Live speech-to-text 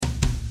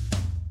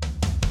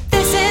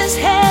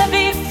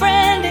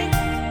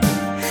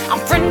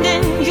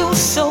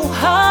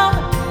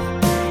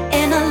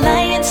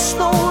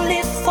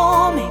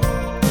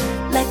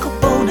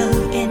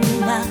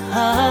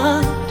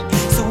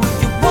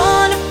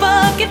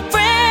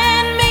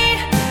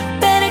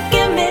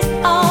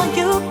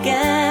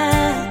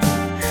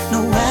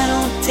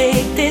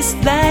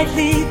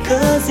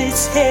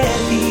it's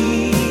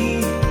heavy,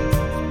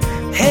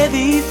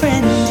 heavy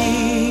friendly.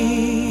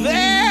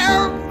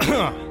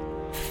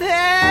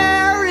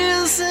 There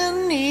is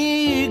an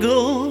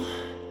eagle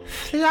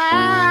flying.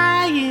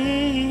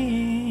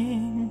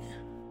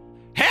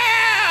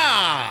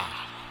 Yeah!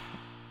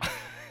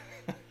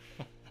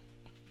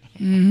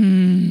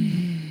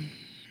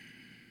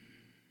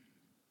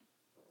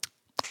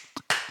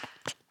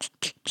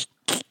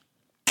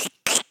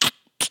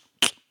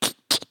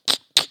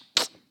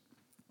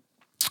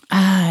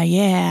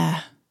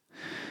 Yeah.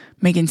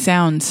 Making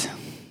sounds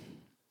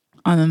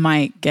on the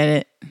mic. Get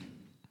it?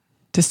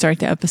 To start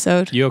the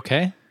episode. You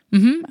okay?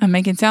 I'm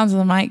making sounds on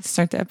the mic to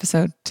start the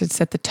episode to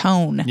set the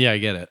tone. Yeah, I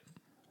get it.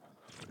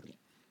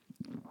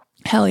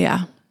 Hell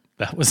yeah.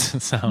 That was the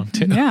sound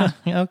too. Yeah.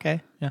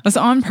 Okay. Yeah. That's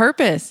on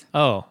purpose.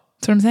 Oh.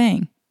 That's what I'm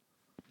saying.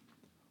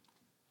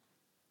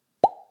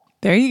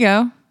 There you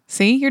go.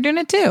 See, you're doing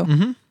it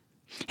too.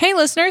 Hey,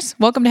 listeners.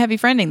 Welcome to Heavy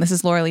Friending. This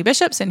is Laura Lee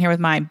Bishop sitting here with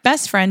my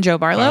best friend, Joe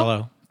Barlow.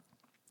 Hello.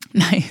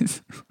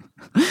 Nice.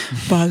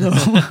 Barlow.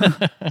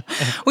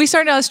 We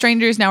started out as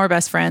strangers. Now we're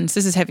best friends.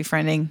 This is Heavy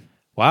Friending.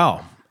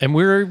 Wow. And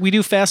we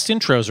do fast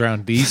intros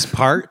around these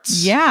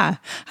parts. Yeah.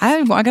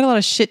 I got a lot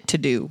of shit to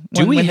do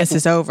when this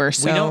is over.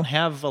 So we don't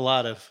have a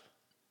lot of...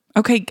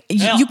 Okay.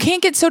 You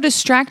can't get so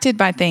distracted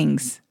by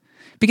things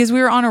because we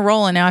were on a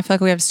roll and now I feel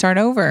like we have to start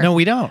over. No,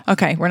 we don't.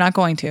 Okay. We're not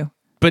going to.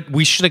 But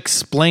we should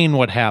explain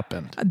what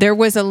happened. There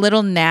was a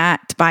little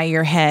gnat by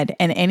your head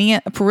and any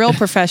real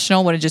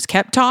professional would have just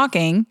kept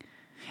talking.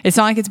 It's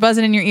not like it's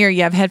buzzing in your ear.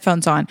 You have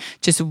headphones on.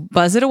 Just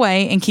buzz it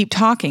away and keep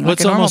talking like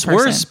a normal person. It's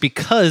almost worse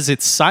because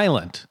it's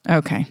silent.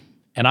 Okay.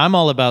 And I'm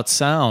all about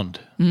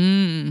sound.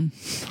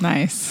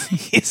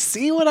 Nice. You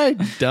see what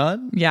I've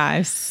done? Yeah,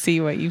 I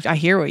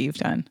hear what you've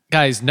done.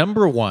 Guys,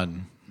 number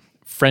one,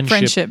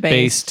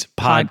 friendship-based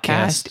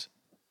podcast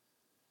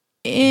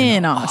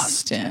in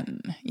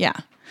Austin. Yeah.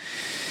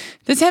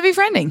 That's Heavy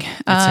Friending.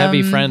 It's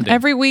Heavy Friending.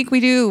 Every week we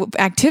do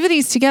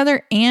activities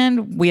together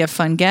and we have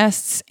fun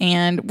guests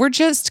and we're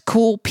just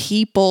cool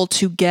people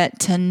to get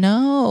to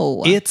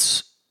know.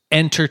 It's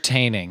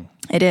entertaining.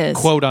 It is.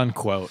 Quote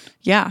unquote.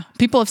 Yeah.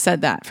 People have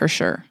said that for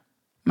sure.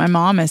 My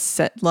mom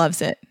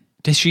loves it.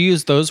 Does she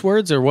use those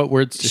words or what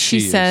words does she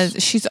use? She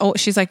says,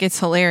 she's like, it's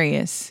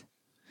hilarious.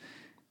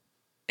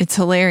 It's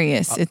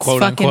hilarious. It's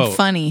quote, fucking unquote.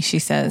 Funny, she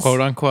says.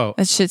 Quote unquote.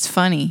 That shit's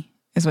funny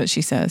is what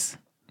she says.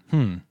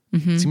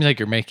 Seems like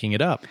you're making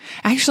it up.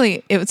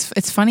 Actually,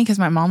 it's funny because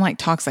my mom like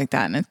talks like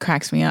that and it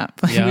cracks me up.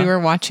 Like, Yeah. we were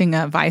watching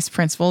Vice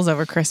Principals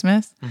over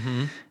Christmas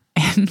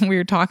and we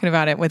were talking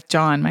about it with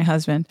John, my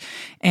husband,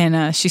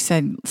 and she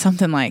said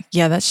something like,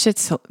 "Yeah, that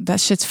shit's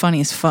funny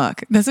as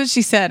fuck." That's what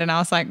she said, and I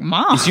was like,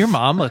 "Mom, Is your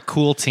mom a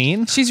cool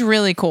teen? she's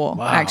really cool."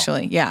 Wow.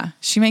 Actually, yeah,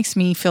 she makes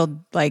me feel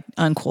like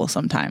uncool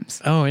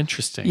sometimes. Oh,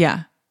 interesting.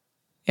 Yeah.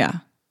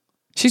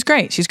 She's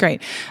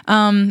great.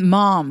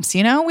 Moms,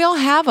 we all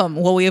have them.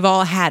 Well, we've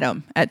all had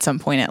them at some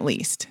point, at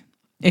least.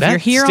 If That you're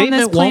here on this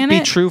statement won't be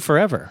planet, true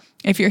forever.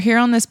 if you're here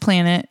on this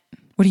planet,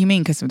 what do you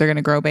mean? Because they're going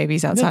to grow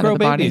babies outside They'll of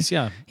grow the babies,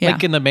 body. yeah.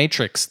 Like in the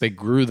Matrix, they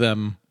grew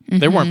them.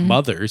 They weren't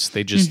mothers.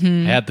 They just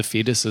had the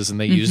fetuses and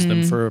they used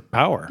them for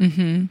power.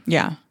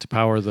 Yeah. To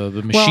power the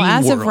machine Well,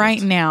 as world. of right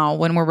now,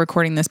 when we're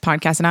recording this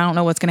podcast, and I don't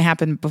know what's going to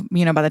happen,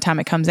 by the time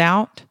it comes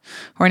out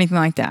or anything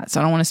like that. So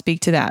I don't want to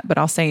speak to that. But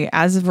I'll say,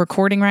 as of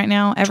recording right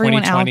now,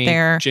 everyone out 2020,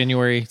 there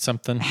January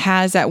something.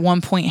 has at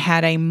one point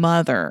had a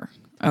mother.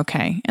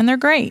 Okay. And they're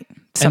great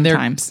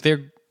sometimes.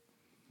 And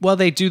well,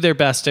 they do their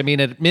best. I mean,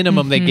 at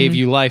minimum, they gave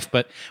you life,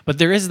 but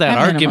there is that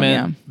At argument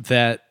minimum,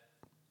 that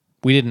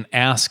we didn't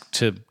ask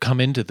to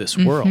come into this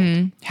world.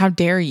 How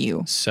dare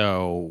you?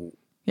 So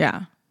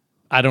Yeah.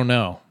 I don't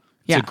know.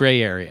 It's Yeah. a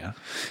gray area.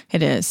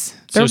 It is. So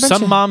There are a bunch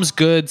some of- moms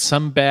good,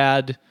 some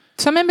bad.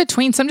 some in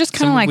between, some just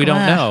kind of Some like we don't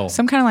meh. know.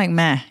 Some kind of like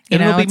meh.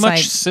 It'll be it's much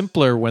like,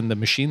 simpler when the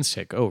machines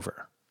take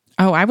over.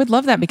 oh, I would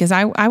love that because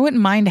I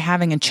wouldn't mind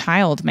having a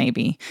child.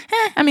 Maybe.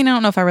 I mean, I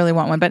don't know if I really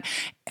want one, but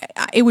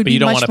it would But you be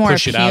don't much wanna more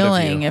push it out of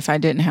appealing you. if I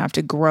didn't have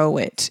to grow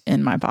it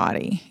in my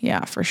body.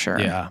 Yeah, for sure.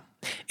 Yeah.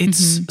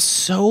 It's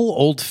so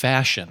old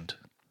fashioned,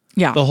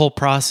 Yeah. the whole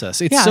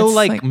process. It's Yeah, so it's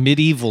like like-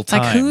 medieval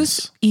times. Like,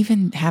 who's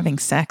even having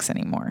sex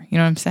anymore? You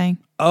know what I'm saying?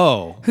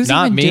 Oh, Who's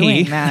not even me.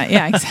 doing that?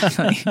 Yeah,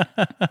 exactly.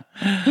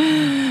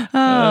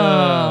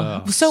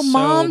 So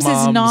moms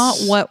is not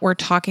what we're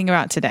talking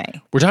about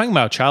today. We're talking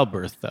about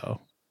childbirth, though.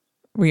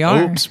 We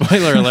are. Oh,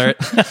 spoiler alert.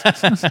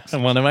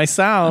 One of my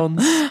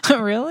sounds.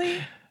 Really?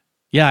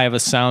 Yeah, I have a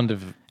sound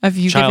of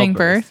you giving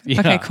childbirth. birth? Yeah.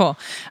 Okay, cool.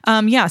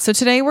 So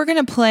today we're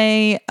going to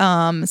play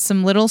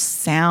some little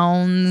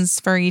sounds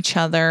for each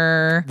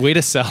other. Way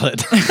to sell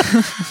it.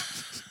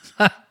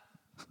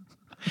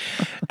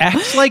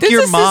 Act like This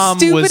your is the mom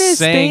was stupidest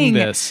saying thing.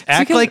 this. It's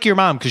Act because- like your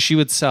mom because she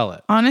would sell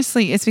it.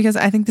 Honestly, it's because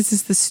I think this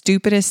is the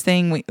stupidest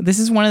thing. This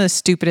is one of the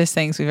stupidest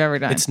things we've ever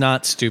done. It's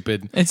not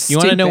stupid. It's you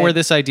want to know stupid. where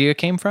this idea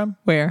came from?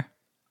 Where?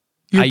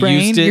 Your I brain?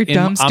 used Your it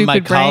dumb, on stupid my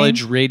brain?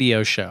 college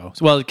radio show.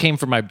 Well, it came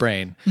from my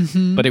brain,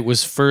 but it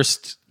was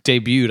first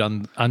debuted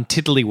on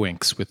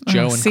Tiddlywinks with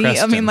Joe and See,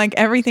 Creston. I mean, like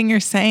everything you're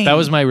saying. that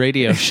was my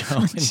radio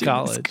show in Jesus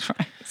college.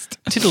 Christ.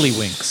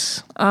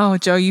 Tiddlywinks. Oh,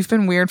 Joe, you've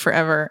been weird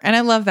forever. And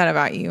I love that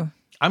about you.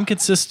 I'm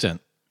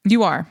consistent.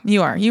 You are.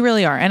 You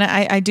really are. And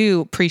I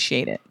do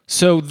appreciate it.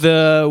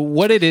 So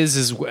what it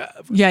is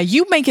Yeah,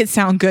 you make it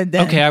sound good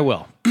then. okay, I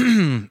will.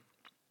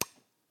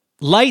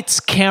 Lights,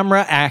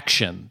 camera,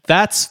 action.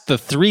 That's the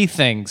three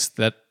things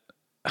that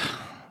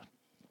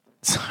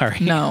sorry.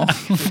 No. I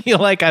feel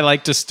like I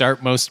like to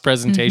start most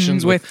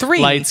presentations With three,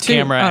 lights, two.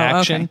 camera, Oh,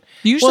 action. okay.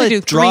 You usually do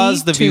it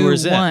draws three, the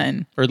viewers two, one.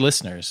 in or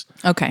listeners.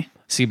 Okay.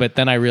 See, but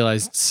then I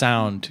realized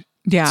sound.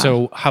 Yeah.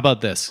 So how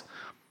about this?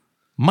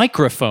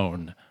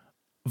 Microphone,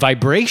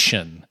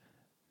 vibration.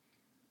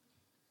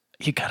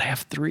 You gotta have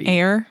three.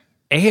 Air.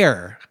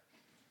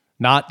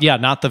 Not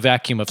the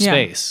vacuum of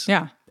space.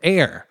 Yeah.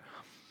 Air.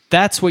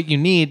 That's what you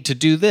need to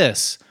do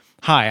this.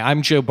 Hi,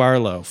 I'm Joe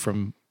Barlow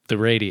from the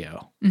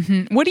radio.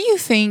 What do you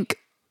think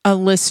a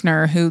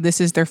listener who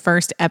this is their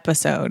first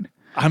episode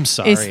I'm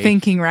sorry. is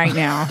thinking right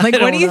now? Like,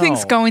 what do you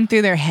think's going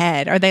through their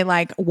head? Are they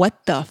like,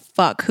 what the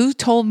fuck? Who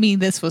told me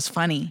this was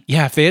funny?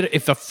 Yeah,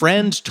 if a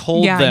friend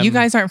told them, you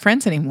guys aren't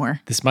friends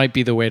anymore. this might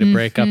be the way to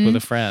break up with a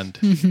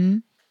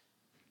friend.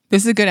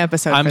 This is a good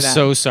episode I'm for that.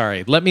 so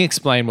sorry. Let me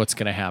explain what's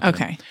going to happen.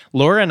 Okay.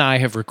 Laura and I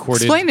have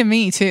recorded. Explain to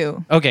me,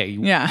 too. Okay.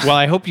 Yeah. Well,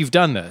 I hope you've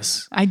done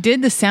this. I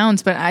did the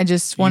sounds, but I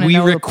just want to We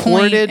know the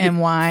recorded point and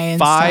why and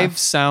 5 stuff.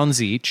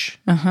 sounds each.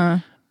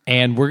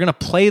 And we're going to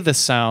play the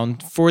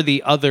sound for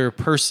the other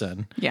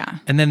person. Yeah.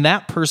 And then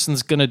that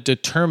person's going to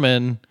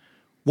determine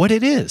what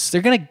it is.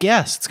 They're going to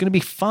guess. It's going to be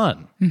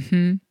fun.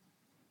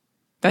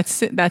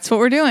 That's it. That's what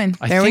we're doing.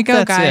 I There we think go,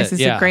 that's guys. it,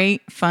 It's yeah. a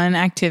great, fun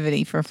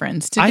activity for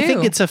friends to do. I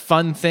think it's a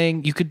fun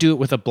thing. You could do it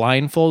with a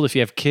blindfold if you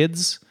have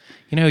kids.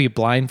 You know, you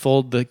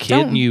blindfold the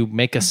kid and you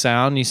make a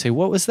sound and you say,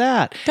 what was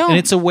that? Don't and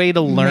it's a way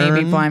to learn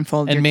maybe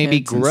blindfold and your maybe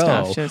kids and grow.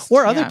 stuff, just-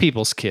 or other yeah.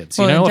 people's kids.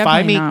 Well, you know, if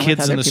I definitely meet not with kids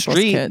in other the people's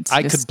street, kids.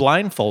 I Just- could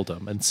blindfold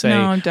them and say,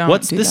 No, don't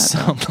what's do this that,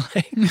 sound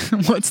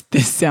like? What's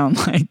this sound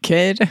like,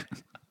 kid?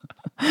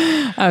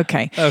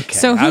 Okay. Okay.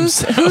 So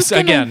who's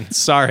gonna, again,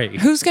 sorry.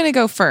 Who's going to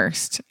go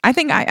first? I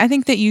think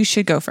that you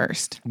should go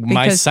first.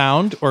 My because-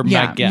 sound or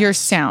yeah, my guess? your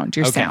sound.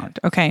 Your Okay. sound.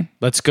 Okay.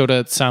 Let's go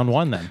to sound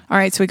 1 then. All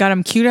right. So we got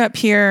them queued up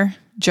here.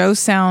 Joe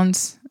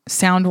sounds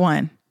sound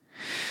 1.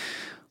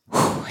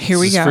 Whew, here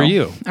we This is go. for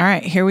you. All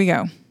right. Here we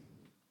go.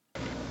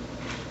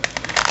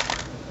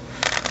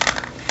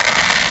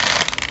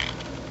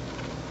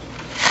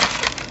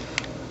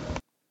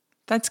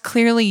 That's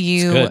clearly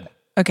you. good.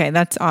 Okay,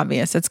 that's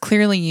obvious. That's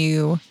clearly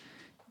you.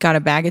 Got a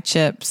bag of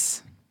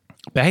chips.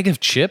 Bag of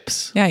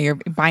chips? Yeah, you're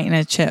biting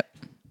a chip.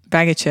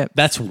 Bag of chips.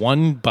 That's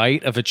one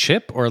bite of a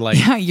chip or like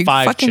Yeah, you're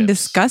 5 fucking chips?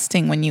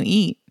 disgusting when you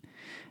eat.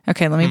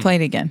 Okay, let me play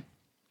it again.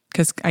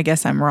 Because I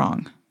guess I'm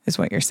wrong, is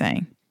what you're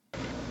saying.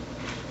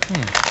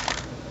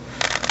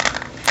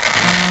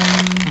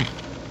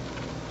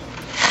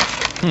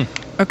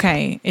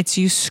 Okay, it's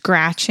you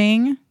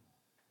scratching.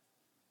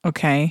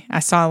 Okay, I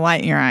saw a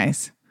light in your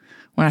eyes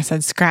when I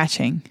said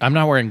scratching. I'm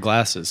not wearing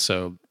glasses,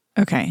 so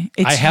Okay,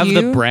 it's I have you.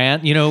 the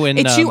brand, you know, in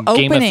It's you Game of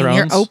opening. Thrones.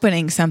 You're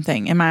opening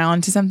something. Am I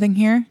on to something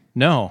here?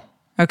 No.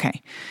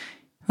 Okay,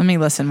 let me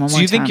listen one more So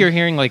time. you think you're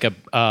hearing like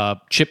a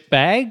chip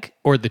bag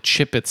or the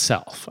chip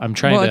itself? I'm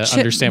trying a to chip,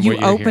 understand you what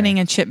you're opening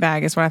hearing. a chip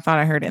bag is what I thought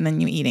I heard, and then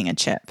you eating a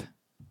chip.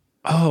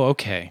 Oh,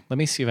 okay. Let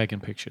me see if I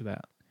can picture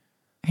that.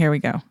 Here we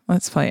go.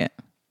 Let's play it.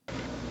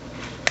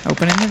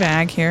 Opening the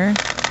bag here.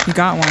 You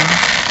got one.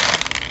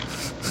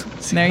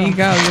 There you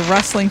go. You're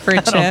rustling for a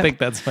I chip. don't think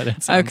that's what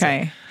it sounds like.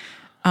 Okay.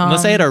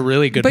 Unless I had a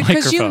really good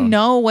Because microphone. you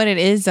know what it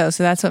is, though,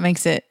 so that's what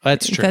makes it.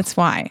 That's true. That's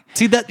why.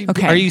 See that?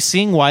 Okay. Are you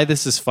seeing why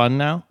this is fun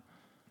now?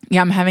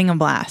 Yeah, I'm having a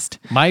blast.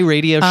 My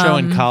radio show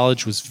in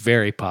college was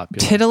very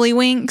popular.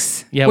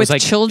 Tiddlywinks Yeah, it with was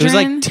like children. It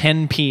was like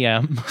 10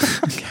 p.m.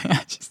 Okay,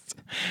 I just-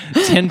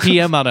 10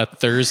 p.m. on a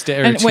Thursday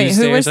or and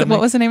Tuesday. wait, or something. what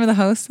was the name of the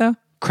host though?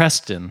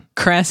 Creston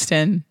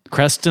Creston.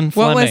 Fleming.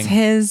 What was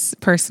his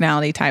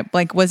personality type?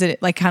 Like, was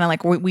it like kind of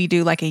like we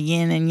do like a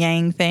yin and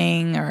yang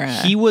thing, or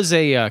He was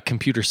a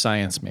computer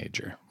science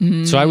major.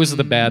 So I was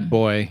the bad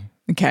boy,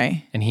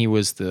 okay, and he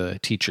was the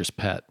teacher's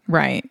pet.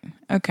 right,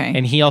 okay.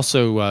 And he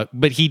also,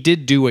 but he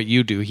did do what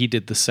you do. He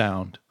did the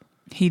sound.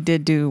 He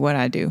did do what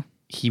I do.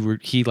 He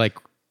like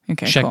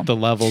Okay, checked cool. the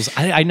levels.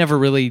 I never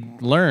really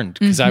learned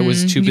because I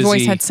was too busy. You've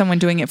always had someone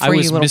doing it for I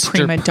was you, little Mr.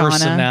 prima donna.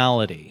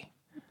 Personality.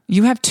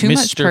 You have too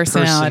much Mr.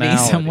 personality, some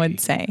Personality. would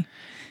say.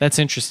 That's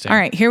interesting. All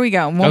right, here we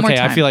go. One more Okay,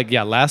 time. I feel like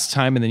last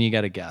time, and then you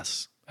got to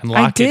guess and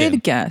I lock it did in.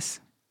 guess.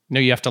 No,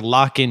 you have to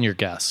lock in your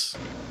guess.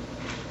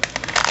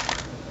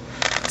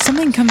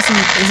 Something comes in.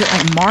 Is it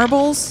like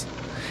marbles?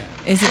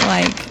 Is it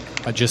like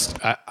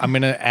I'm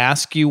going to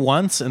ask you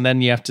once, and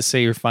then you have to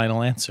say your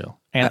final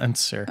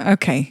answer.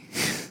 okay?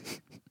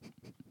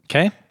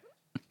 Okay?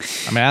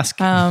 I'm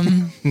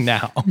asking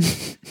now.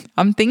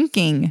 I'm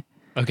thinking.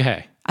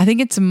 Okay. I think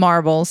it's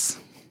marbles.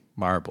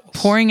 Marbles.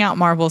 Pouring out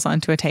marbles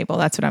onto a table.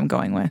 That's what I'm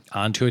going with.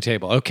 Onto a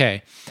table.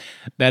 Okay.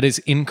 That is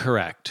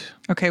incorrect.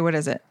 Okay, what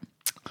is it?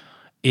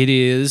 It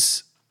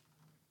is,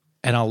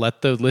 and I'll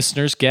let the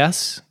listeners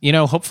guess. You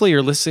know, hopefully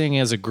you're listening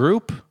as a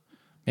group.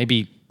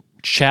 Maybe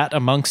chat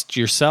amongst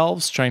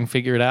yourselves, try and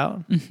figure it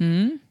out.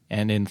 Mm-hmm.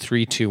 And in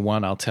 3, 2,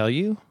 1, I'll tell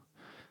you.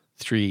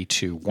 3,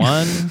 2,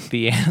 1.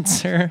 The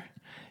answer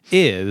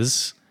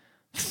is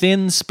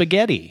thin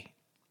spaghetti.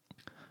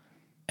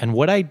 And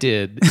what I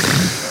did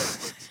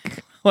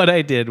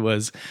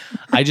was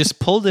I just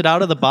pulled it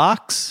out of the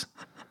box.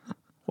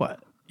 What?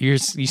 You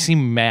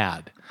seem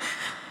mad.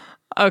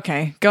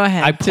 Okay, go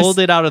ahead. I pulled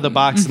it out of the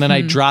box and then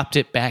I dropped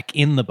it back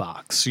in the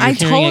box. So you're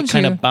hearing it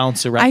kind of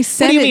bounce around. I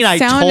said what do you mean it I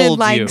sounded told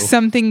like you?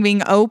 something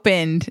being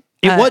opened.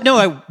 No,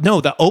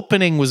 the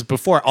opening was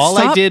before. All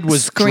I did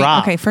was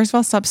drop. Okay, first of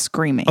all, stop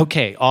screaming.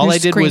 Okay, all You're I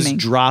did was screaming.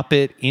 drop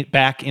it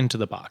back into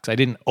the box. I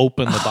didn't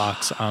open the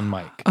box on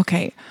mic.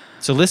 Okay.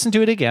 So listen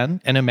to it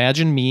again and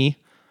imagine me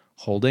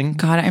holding.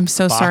 God, I'm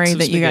so box sorry of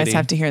that you guys spaghetti.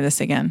 have to hear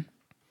this again.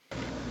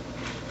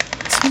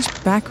 So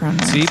much background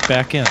noise. See,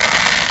 back in.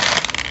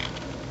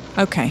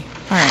 Okay.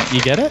 All right.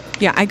 You get it?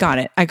 Yeah, I got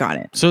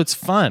it. So it's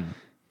fun.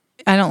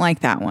 I don't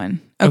like that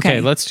one.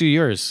 Okay, let's do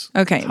yours.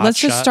 Okay, Hot let's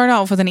just shot. start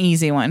off with an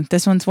easy one.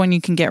 This one's one you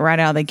can get right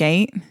out of the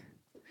gate,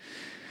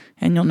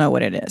 and you'll know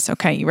what it is.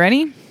 Okay, you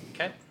ready?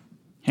 Okay.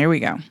 Here we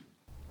go.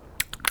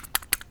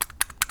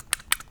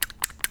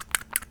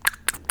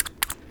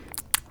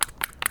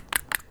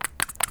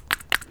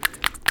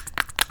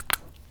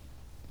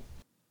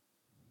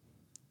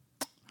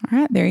 All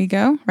right, there you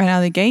go. Right out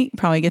of the gate.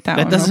 Probably get that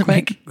That one real doesn't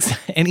quick.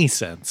 make any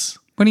sense.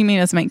 What do you mean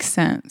it doesn't make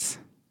sense?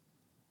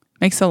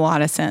 Makes a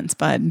lot of sense,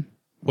 bud.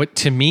 What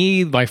to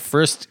me, my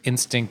first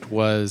instinct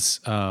was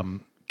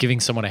giving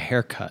someone a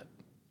haircut.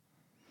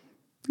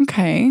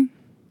 Okay.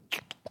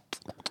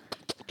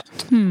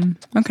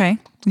 Okay.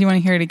 Do you want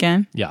to hear it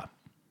again? Yeah.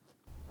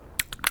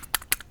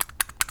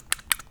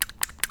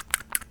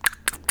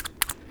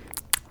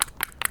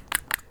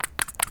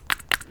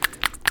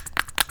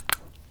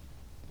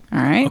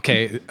 All right.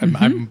 Okay,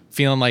 I'm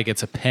feeling like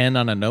it's a pen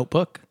on a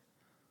notebook.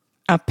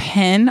 A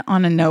pen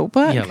on a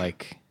notebook? Yeah,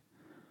 like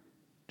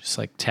just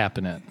like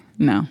tapping it.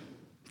 No.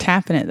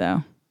 Tapping it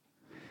though.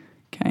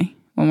 Okay.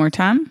 One more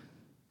time.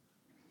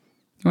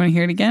 You want to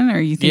hear it again, or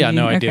you think? Yeah,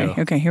 no, I do.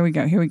 Okay. Here we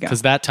go.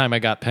 Because that time I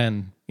got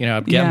pen. You know,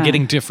 I'm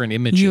getting different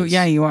images.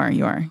 You are.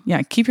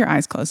 Yeah. Keep your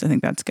eyes closed. I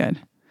think that's good.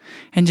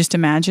 And just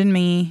imagine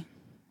me.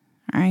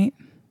 All right.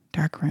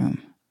 Dark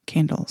room.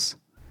 Candles.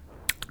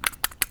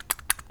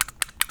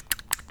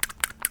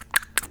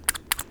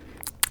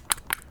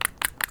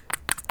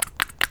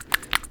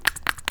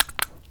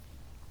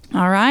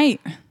 All right.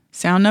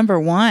 Sound number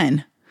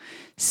one.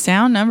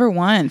 Sound number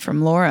one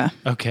from Laura.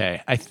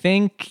 Okay, I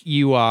think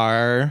you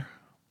are.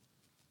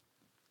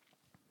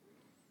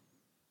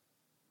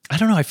 I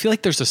don't know. I feel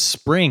like there's a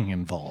spring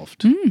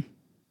involved.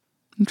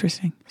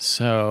 Interesting.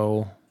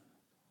 So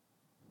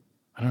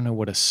I don't know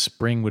what a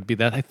spring would be.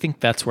 That I think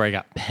that's where I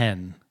got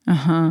pen.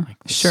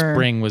 Like the Sure.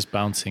 spring was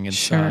bouncing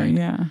inside. Sure.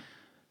 Yeah.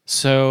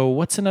 So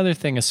what's another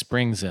thing a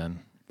spring's in?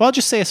 Well, I'll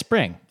just say a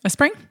spring. A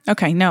spring?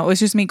 Okay. No, it was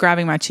just me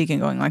grabbing my cheek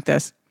and going like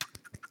this.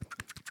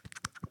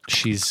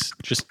 She's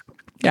just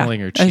Yeah.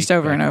 pulling her cheek. Just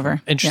over back and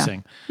over.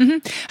 Interesting.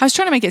 I was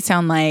trying to make it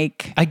sound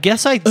like I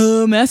guess I.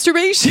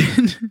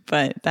 masturbation,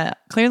 but that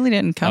clearly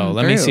didn't come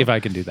let me through. see if I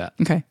can do that.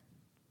 Okay.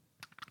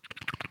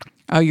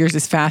 Oh, yours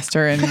is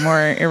faster and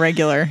more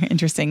irregular.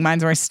 Interesting.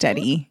 Mine's more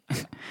steady.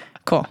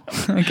 Cool.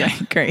 Okay,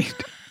 great.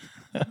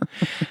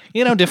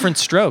 You know, different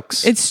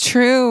strokes. It's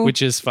true.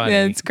 Which is funny.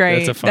 That's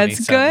great. That's a funny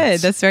That's sentence.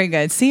 good. That's very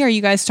good. See, are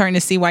you guys starting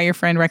to see why your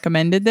friend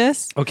recommended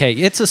this? Okay,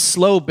 it's a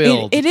slow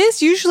build. It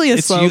is usually a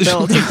It's slow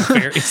build. usually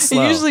very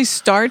slow. It usually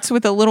starts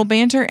with a little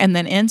banter and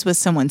then ends with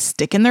someone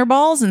sticking their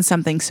balls in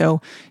something.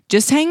 So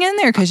just hang in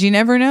there because you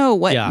never know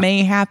what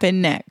may happen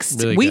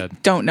next. Really we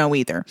good. don't know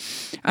either.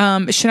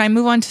 Should I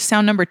move on to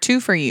sound number 2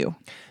 for you?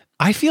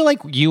 I feel like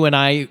you and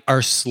I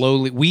are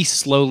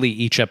slowly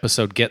each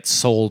episode get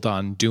sold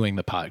on doing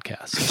the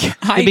podcast.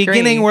 I the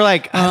beginning, agree. we're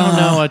like, I don't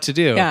know what to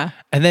do. yeah.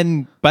 And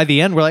then by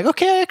the end, we're like,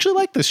 okay, I actually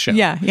like this show.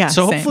 Yeah,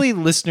 So same. hopefully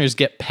listeners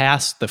get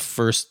past the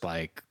first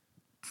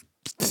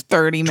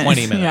 30 minutes.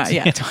 20 minutes.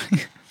 Yeah.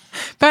 20.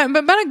 But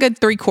a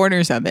good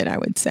 3/4 of it, I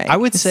would say. I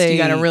would say you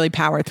got to really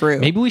power through.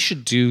 maybe we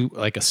should do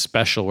like a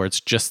special where it's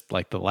just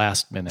like the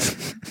last minute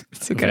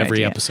It's a of good every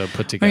idea. episode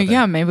put Or, together.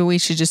 yeah, maybe we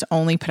should just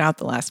only put out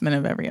the last minute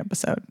of every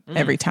episode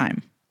every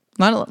time.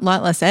 A lot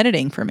less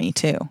editing for me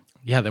too.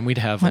 Yeah, then we'd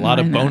have a lot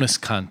of why not? bonus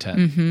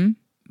content.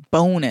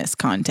 Bonus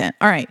content.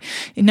 All right.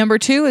 Number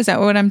 2, is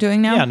that what I'm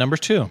doing now? Yeah, number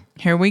 2.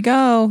 Here we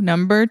go.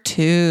 Number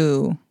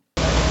 2.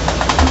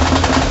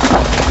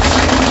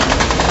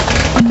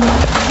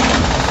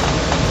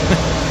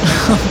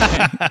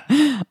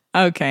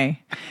 Okay.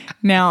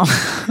 Now,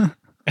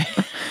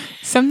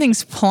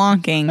 something's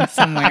plonking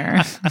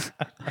somewhere.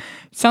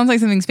 Sounds like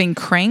something's being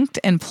cranked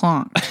and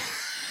plonked.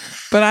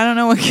 But I don't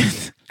know what.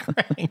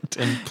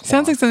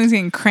 Sounds like something's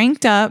getting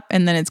cranked up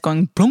and then it's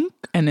going plunk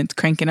and it's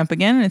cranking up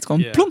again and it's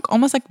going plunk,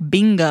 almost like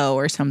bingo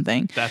or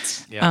something.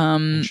 That's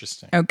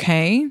interesting.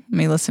 Okay, let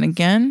me listen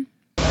again.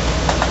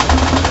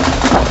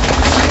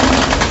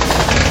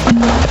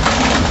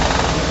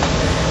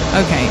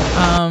 Okay,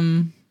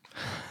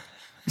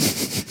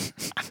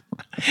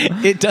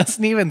 It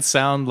doesn't even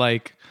sound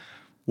like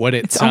what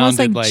it It's sounded almost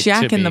like like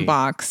Jack to in the me.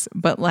 Box,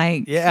 but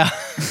like Yeah,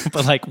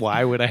 but like,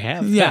 why would I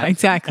have yeah, that?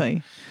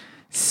 exactly.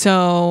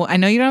 So I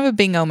know you don't have a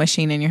bingo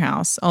machine in your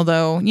house,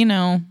 although, you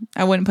know,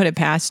 I wouldn't put it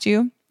past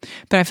you.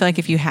 But I feel like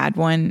if you had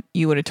one,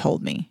 you would have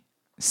told me.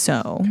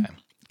 So,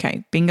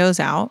 okay, bingo's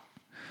out.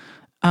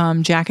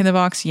 Jack in the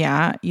Box,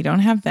 yeah, you don't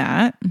have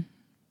that.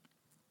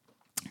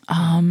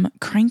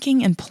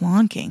 Cranking and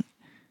plonking.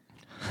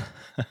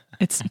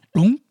 It's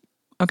okay,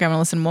 I'm gonna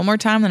listen one more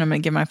time, then I'm gonna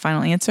give my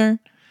final answer.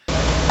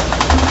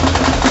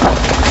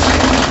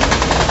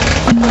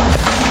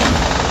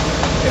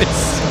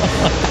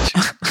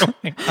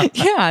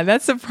 Yeah,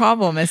 that's the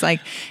problem. It's like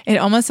it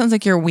almost sounds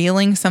like you're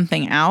wheeling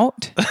something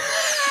out.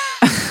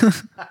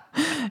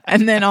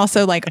 And then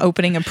also like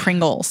opening a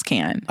Pringles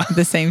can at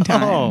the same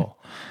time.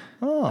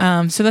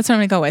 So that's what I'm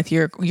gonna go with.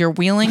 You're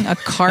wheeling a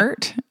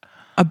cart,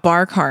 a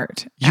bar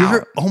cart.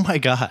 out. Oh my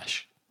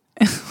gosh.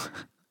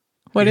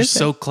 What You're is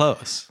so it?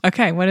 close.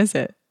 Okay, what is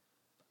it?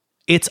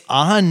 It's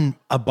on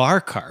a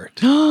bar cart.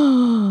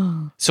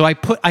 So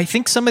I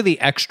think some of the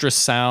extra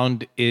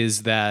sound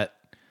is that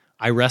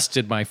I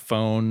rested my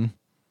phone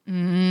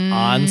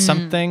on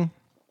something.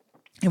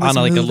 It was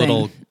on like moving. a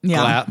little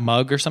Yeah.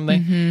 mug or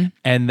something.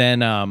 And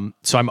then,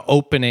 so I'm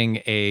opening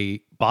a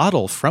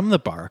bottle from the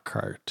bar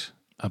cart,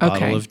 a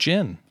bottle of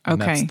gin.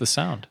 And that's Okay. the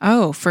sound.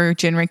 Oh, for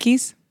Gin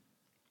Ricky's?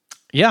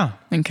 Yeah.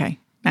 Okay,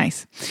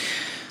 nice.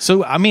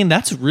 So, I mean,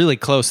 that's really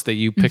close that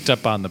you picked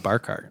up on the bar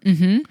cart.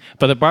 Mm-hmm.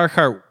 But the bar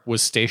cart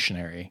was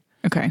stationary.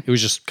 Okay. It was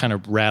just kind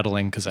of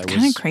rattling because I Kind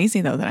of was. crazy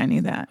though that I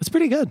knew that. It's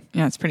pretty good.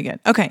 Yeah, it's pretty good.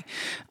 Okay.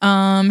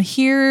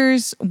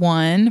 Here's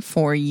one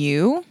for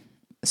you,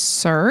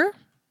 sir.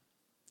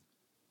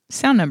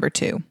 Sound number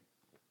 2.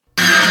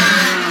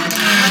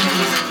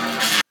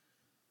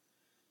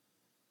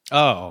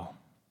 Oh.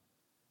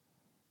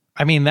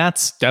 I mean,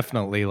 that's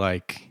definitely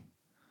like,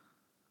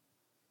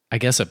 I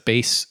guess, a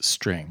bass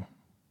string.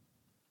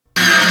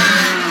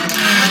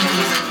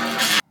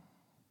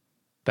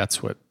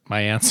 That's what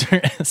my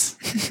answer is.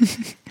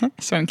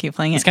 Just want to keep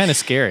playing It's it. kind of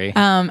scary.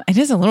 It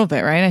is a little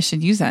bit, right? I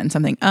should use that in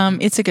something.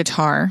 It's a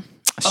guitar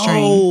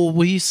string.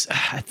 Oh,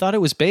 I thought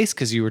it was bass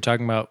because you were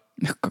talking about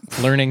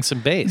learning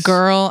some bass.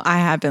 Girl, I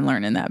have been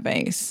learning that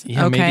bass.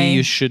 Yeah, okay. maybe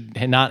you should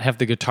not have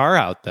the guitar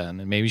out then,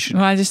 and maybe you should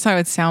Well, I just thought it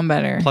would sound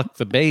better. pluck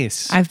the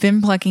bass. I've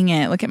been plucking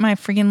it. Look at my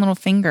freaking little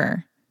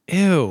finger.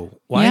 Ew,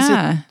 why is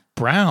Yeah. it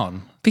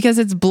brown? Because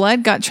its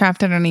blood got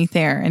trapped underneath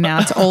there and now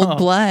it's old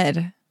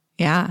blood.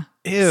 Yeah.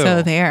 Ew.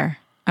 So there.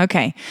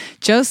 Okay.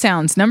 Joe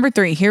Sounds, number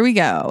 3. Here we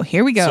go.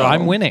 So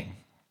I'm winning.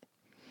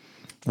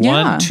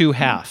 Yeah. 1, 2,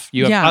 half.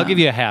 I'll give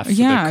you a half for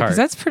Yeah, the because card.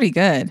 that's pretty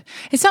good.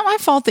 It's not my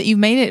fault that you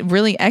made it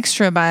really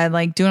extra by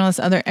like doing all this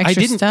other I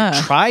extra didn't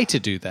stuff. try to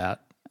do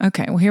that.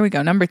 Okay, well, here we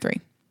go. Number 3.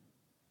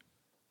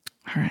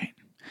 All right.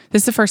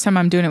 This is the first time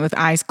I'm doing it with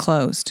eyes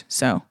closed.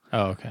 So,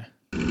 Oh, okay.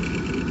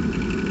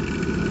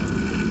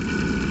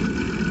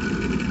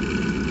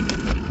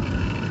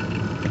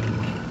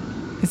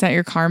 is that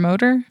your car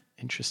motor?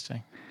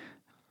 Interesting.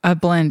 A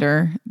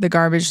blender, the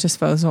garbage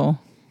disposal.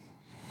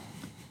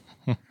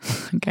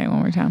 Okay, one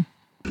more time.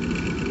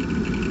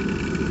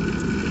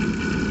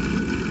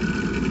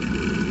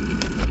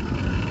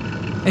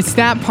 It's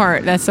that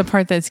part. That's the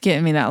part that's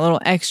getting me, that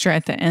little extra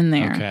at the end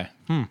there. Okay.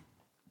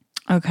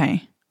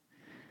 Okay.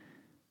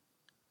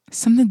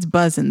 Something's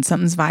buzzing.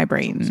 Something's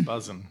vibrating.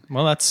 Buzzing.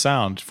 Well, that's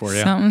sound for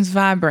you. Something's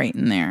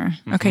vibrating there.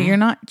 Okay, you're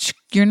not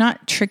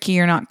tricky.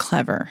 You're not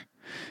clever.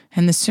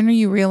 And the sooner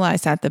you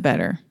realize that, the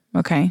better.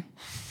 Okay.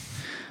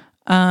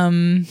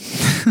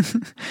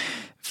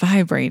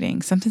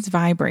 Vibrating. Something's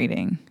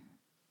vibrating.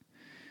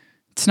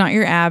 It's not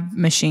your ab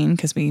machine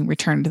because we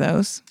returned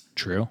those.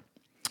 True.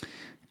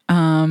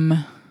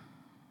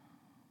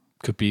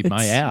 Could be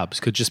my abs.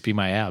 Could just be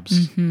my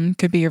abs.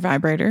 Could be your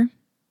vibrator.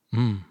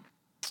 I'm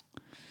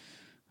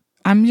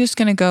just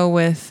going to go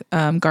with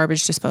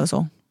garbage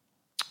disposal.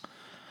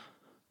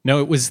 No,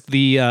 it was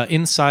the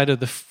inside of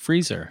the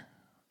freezer.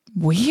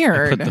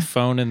 Weird. Put the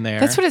phone in there.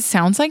 That's what it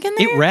sounds like in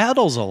there? It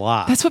rattles a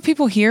lot. That's what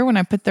people hear when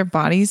I put their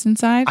bodies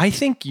inside? I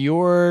think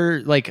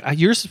yours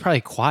is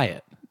probably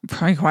quiet.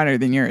 Probably quieter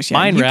than yours. Yeah.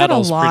 Mine You've got a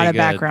rattles lot pretty of good.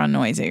 background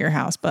noise at your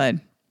house, bud.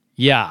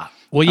 Yeah.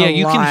 Well, yeah, A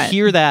you lot. can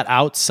hear that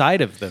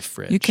outside of the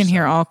fridge. You can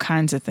hear all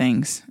kinds of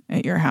things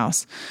at your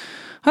house.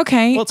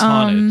 Okay. Well, it's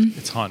haunted.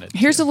 It's haunted.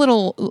 Here's a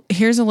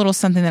little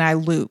something that I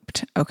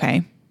looped,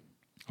 okay,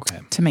 Okay.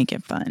 to make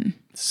it fun.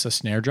 It's a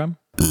snare drum.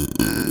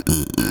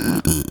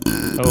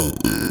 Oh.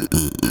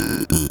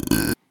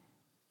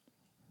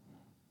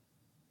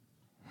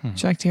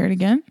 Would you like to hear it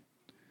again?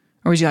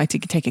 Or would you like to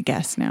take a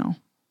guess now?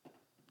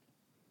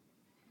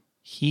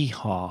 Hee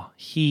haw.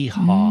 Hee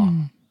haw.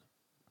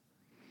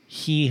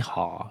 Hee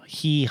haw.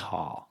 Hee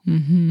haw.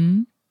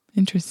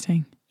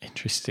 Interesting.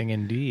 Interesting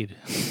indeed.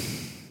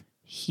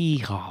 Hee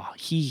haw.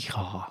 Hee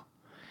haw.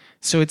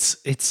 So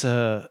it's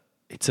a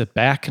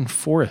back and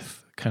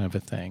forth kind of a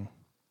thing.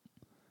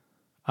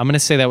 I'm gonna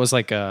say that was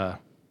like it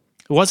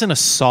wasn't a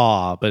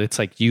saw, but it's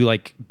like you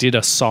like did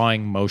a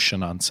sawing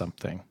motion on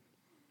something.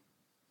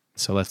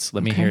 So let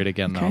me hear it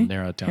again. Okay. I'll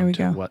narrow it Here down we to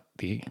go. what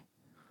the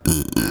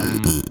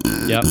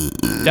Yep.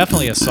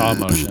 Definitely a saw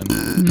motion.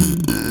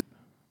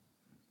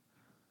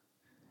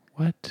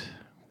 What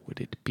would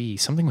it be?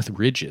 Something with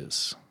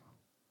ridges.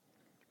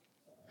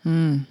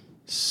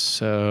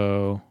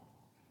 So,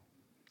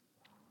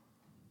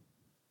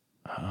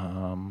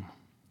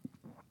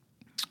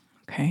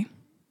 Okay.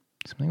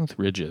 something with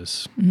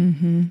ridges.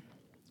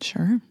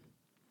 Sure.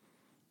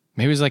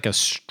 Maybe it's like a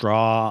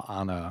straw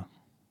on a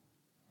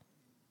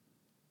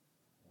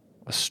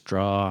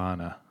straw on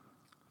a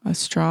A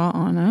straw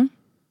on a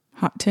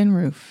hot tin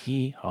roof.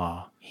 hee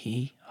haw,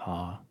 hee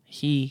haw,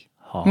 hee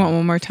haw. You want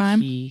one more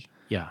time?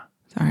 Yeah.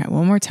 All right,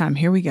 one more time.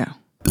 Here we go.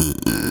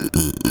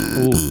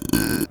 Ooh.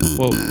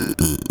 Whoa.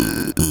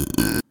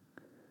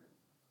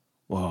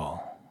 Whoa.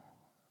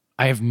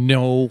 I have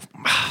no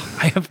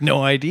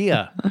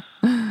idea.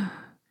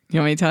 You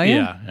want me to tell you?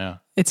 Yeah.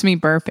 It's me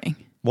burping.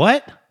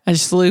 What? I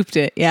just looped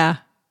it. Yeah.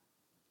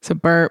 It's a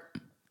burp.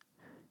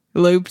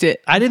 Looped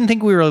it. I didn't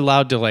think we were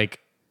allowed to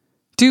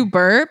Do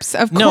burps?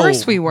 Of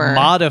course we were.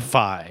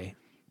 modify.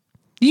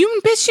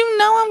 You bitch, you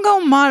know I'm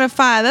gonna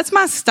modify. That's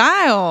my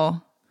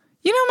style.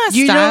 You know my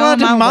You're not style. allowed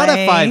to my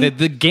modify way. that.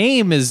 The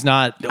game is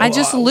not. I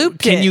just looped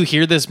Can it. you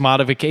hear this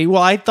modification?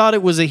 Well, I thought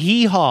it was a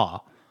hee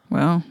haw.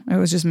 Well, it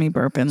was just me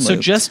burping. So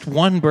looped. just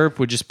one burp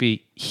would just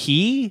be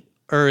he,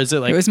 or is it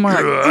like It was more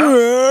like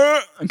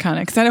kind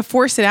of because I had to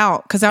force it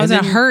out because I was in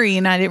a then- hurry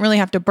and I didn't really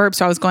have to burp,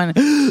 so I was going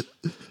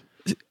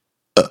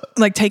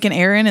like taking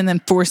air in and then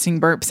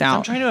forcing burps I'm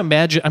out. trying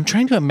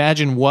to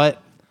imagine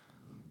what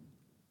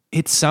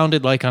it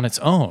sounded like on its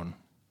own.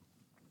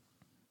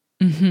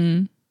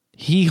 Mm-hmm.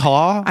 Hee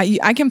haw.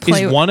 I can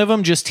play. Is one of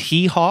them just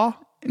hee haw?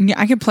 Yeah,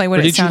 I can play what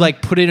Or it did you sounded.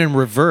 like put it in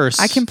reverse?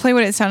 I can play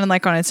what it sounded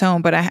like on its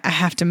own, but I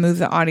have to move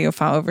the audio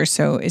file over,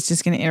 so it's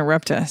just going to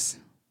interrupt us.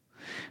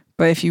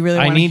 But if you really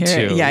I want need to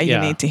hear it, to, yeah, you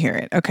yeah. need to hear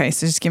it. Okay,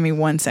 so just give me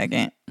 1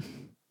 second.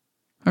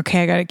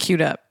 Okay, I got it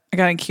queued up.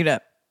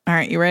 All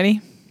right, you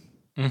ready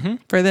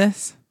for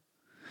this?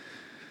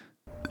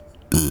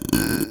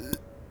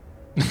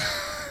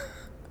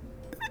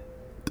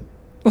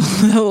 The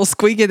little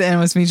squeak at the end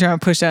was me trying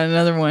to push out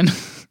another one.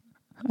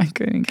 I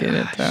couldn't get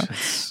it though.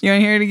 You want to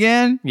hear it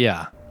again?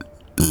 Yeah.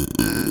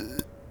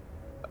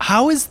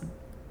 How is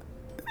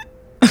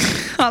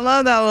I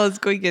love that little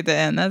squeak at the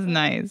end. That's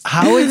nice.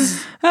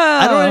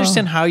 I don't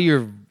understand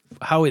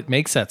how it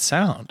makes that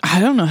sound. I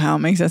don't know how it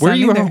makes that Where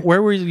sound you either.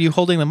 where were you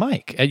holding the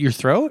mic? At your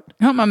throat?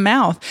 Not my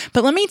mouth.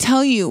 But let me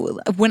tell you,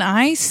 when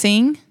I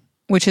sing,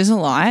 which is a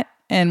lot,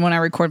 and when I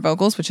record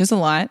vocals, which is a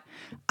lot,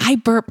 I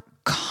burp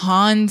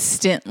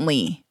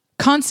constantly.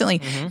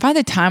 By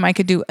the time I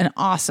could do an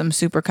awesome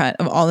supercut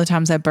of all the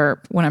times I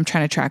burp when I'm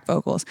trying to track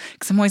vocals,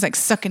 because I'm always like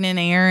sucking in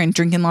air and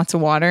drinking lots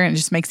of water, and it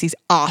just makes these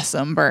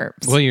awesome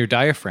burps. Well, your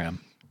diaphragm.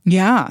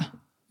 Yeah,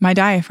 my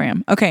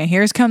diaphragm. Okay,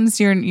 here's comes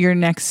your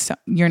next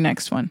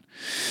one.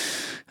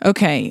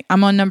 Okay,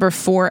 I'm on number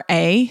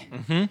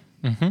 4A.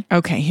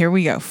 Okay, here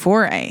we go.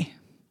 4A.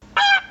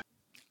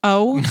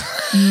 Oh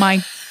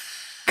my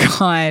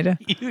God.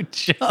 You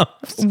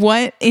jumped.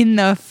 What in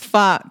the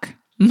fuck,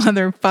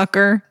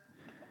 motherfucker?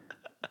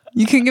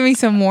 You can give me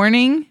some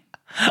warning?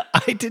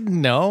 I didn't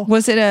know.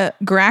 Was it a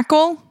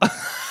grackle?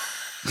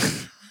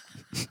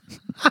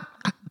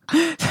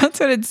 That's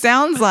what it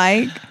sounds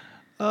like.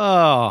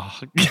 Oh,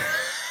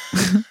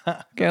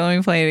 Okay, let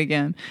me play it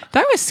again.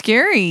 That was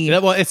scary.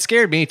 well, it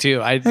scared me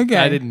too. I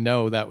Okay. didn't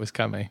know that was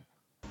coming.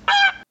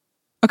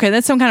 Okay,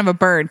 that's some kind of a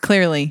bird,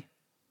 clearly.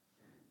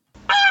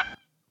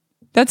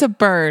 That's a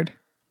bird.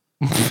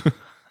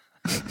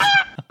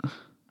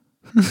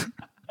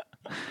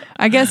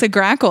 I guess a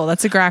grackle.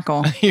 That's a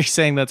grackle. You're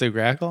saying that's a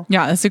grackle?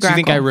 Yeah, that's a Do you grackle.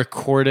 think I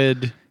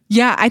recorded?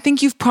 Yeah, I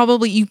think you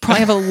probably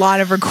have a lot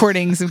of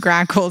recordings of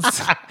grackles.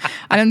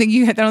 I don't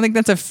think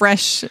that's a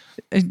fresh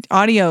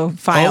audio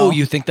file. Oh,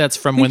 you think that's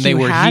from think when they you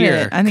were had here?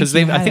 it. I think Because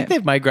you I had think it.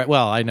 they've migrated.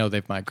 Well, I know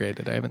they've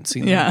migrated. I haven't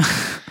seen them. Yeah.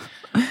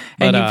 But,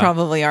 And you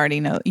probably already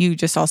know. You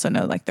just also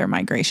know like their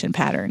migration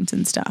patterns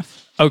and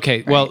stuff.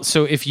 Okay. Well,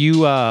 so if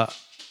you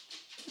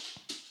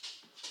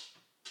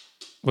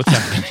what's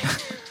happening?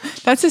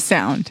 That's a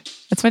sound.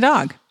 That's my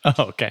dog. Oh,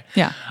 okay.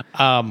 Yeah.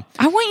 I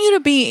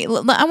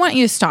want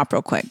you to stop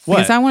real quick because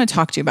What? I want to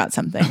talk to you about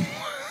something.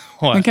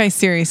 What? Okay,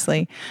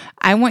 seriously.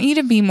 I want you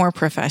to be more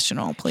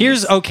professional, please.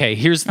 Here's Okay.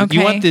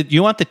 you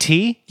want the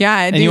tea? Yeah,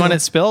 I and do. you want it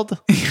spilled?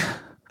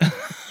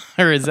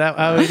 Or is that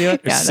how we do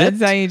it? Or Yeah, sipped?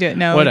 that's how you do it.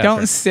 No, Whatever.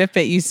 don't sip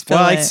it. You spill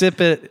Well, it. I sip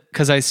it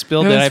because I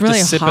spilled it. It I was have really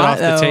to sip it hot, off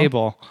the though.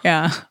 table.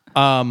 Yeah.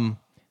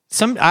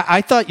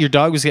 I thought your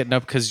dog was getting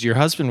up because your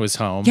husband was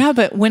home. Yeah,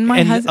 but when my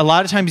and husband... a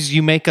lot of times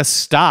you make us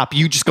stop.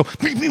 You just go.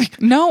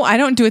 No, I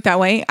don't do it that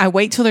way. I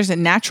wait till there's a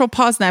natural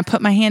pause and I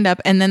put my hand up,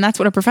 and then that's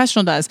what a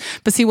professional does.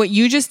 But see, what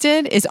you just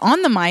did is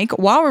on the mic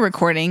while we're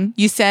recording,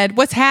 you said,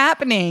 "What's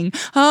happening?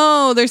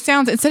 Oh, there's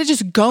sounds." Instead of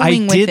just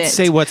going I with it. did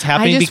say what's I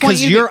happening just want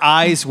because you to your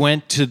eyes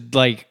went to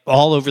like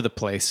all over the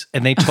place,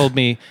 and they told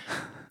me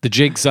the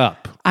jig's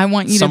up. I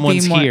want you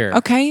Someone's to be more. here.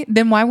 Okay,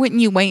 then why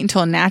wouldn't you wait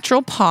until a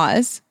natural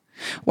pause?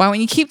 Why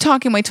wouldn't you keep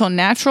talking? Wait till a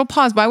natural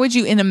pause. Why would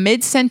you in a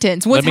mid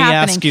sentence? What's Let me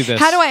happening? ask you this.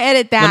 How do I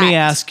edit that? Let me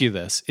ask you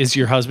this: is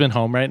your husband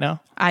home right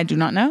now? I do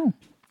not know.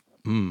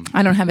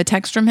 I don't have a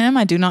text from him.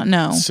 I do not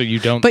know. So you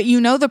don't. But you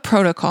know the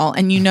protocol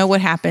and you know what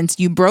happens.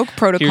 You broke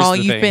protocol. Here's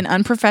the You've thing. been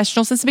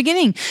unprofessional since the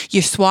beginning.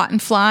 You're swatting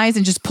flies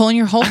and just pulling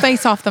your whole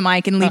face off the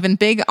mic and leaving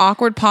big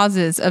awkward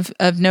pauses of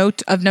no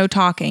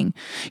talking.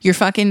 You're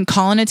fucking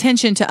calling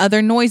attention to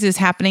other noises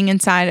happening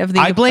inside of the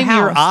I blame house.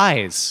 your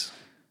eyes.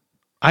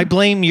 I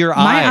blame your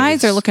eyes. My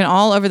eyes are looking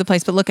all over the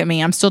place, but look at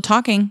me. I'm still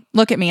talking.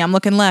 Look at me. I'm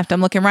looking left.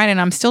 I'm looking right, and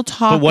I'm still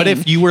talking. But what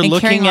if you were and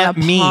looking carrying on at a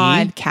me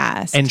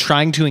podcast and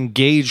trying to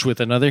engage with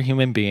another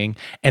human being,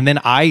 and then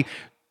I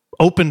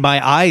opened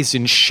my eyes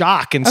in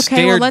shock and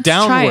okay, well, stared let's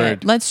downward? try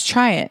it. Let's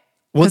try it.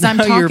 Well, Because I'm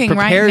now you're talking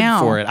right prepared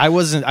now. for it. I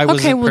wasn't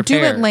Okay, we'll do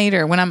prepared. it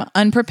later when I'm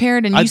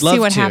unprepared and you I'd see love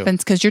what to.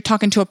 happens because you're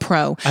talking to a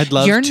pro. I'd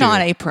love You're to.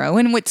 not a pro.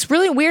 And what's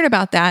really weird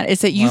about that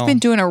is that you've Well, been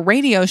doing a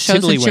radio show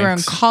since you were in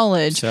tiddlywinks.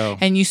 college So-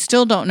 and you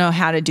still don't know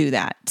how to do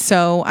that.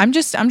 So I'm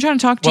trying to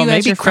talk to Well, you as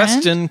maybe your friend.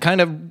 Creston kind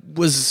of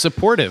was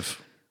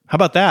supportive. How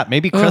about that?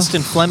 Maybe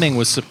Creston Fleming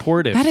was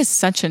supportive. That is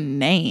such a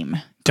name.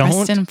 Don't-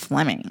 Preston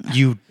Fleming.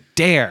 You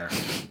dare.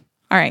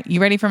 All right,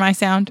 you ready for my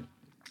sound?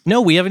 No,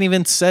 we haven't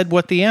even said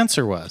what the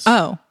answer was.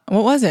 Oh,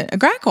 what was it? A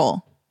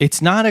grackle.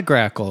 It's not a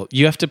grackle.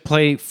 You have to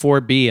play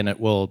 4B and it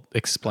will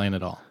explain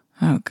it all.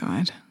 Oh,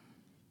 God.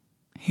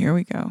 Here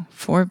we go.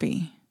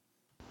 4B.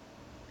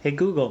 Hey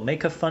Google,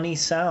 make a funny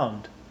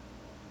sound.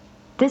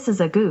 This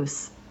is a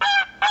goose.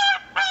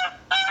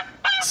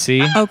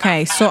 See?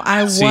 Okay, so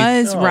I See?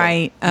 was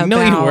right about...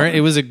 No, you weren't.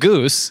 It was a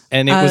goose,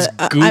 and it was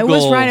Google. I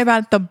was right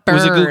about the bird. It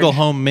was a Google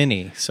Home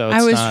Mini, so it's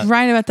I was not.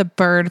 right about the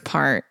bird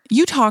part.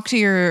 You talk to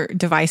your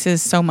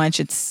devices so much,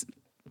 it's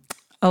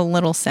a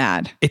little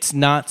sad. It's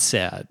not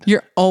sad.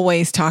 You're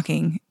always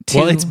talking to...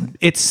 Well,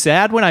 it's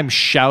sad when I'm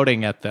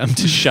shouting at them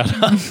to shut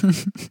up.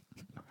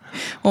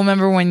 Well,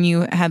 remember when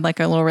you had like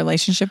a little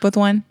relationship with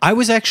one? I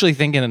was actually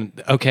thinking,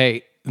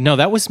 okay, no,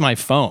 that was my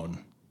phone.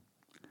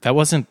 That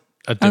wasn't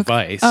a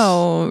device.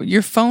 Oh,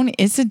 your phone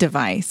is a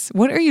device.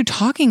 What are you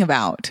talking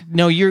about?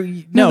 No,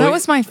 No, that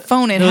was my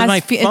phone. It that was has my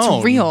it's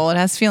phone. real. It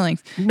has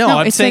feelings. No,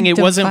 I'm it's saying a it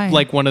wasn't device.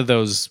 like one of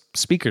those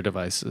speaker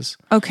devices.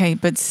 Okay,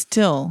 but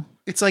still.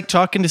 It's like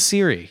talking to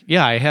Siri.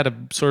 Yeah, I had a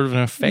sort of an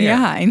affair.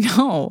 Yeah, I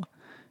know.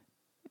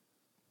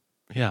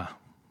 Yeah.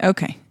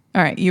 Okay.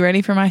 All right. You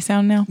ready for my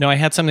sound now? No, I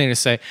had something to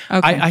say.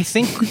 Okay. I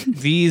think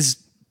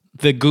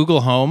the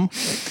Google Home,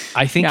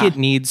 I think Yeah. it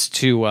needs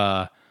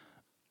to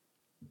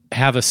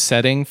have a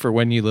setting for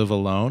when you live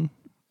alone.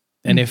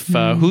 And if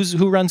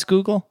who runs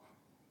Google?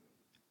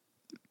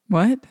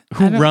 What?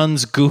 Who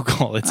runs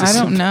Google? It's a I don't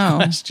simple know.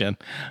 question.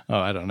 Oh,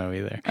 I don't know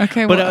either.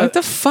 Okay, but well, what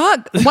the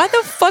fuck? Why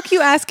the fuck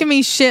you asking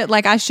me shit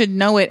like I should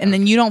know it and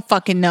then you don't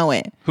fucking know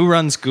it? who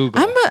runs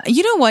Google?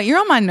 You know what? You're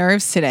on my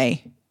nerves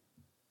today.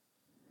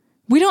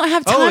 We don't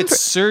have time Oh, for... it's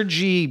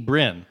Sergey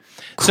Brin.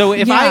 So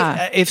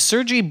Yeah. if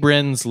Sergey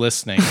Brin's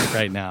listening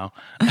right now,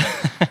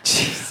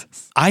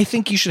 I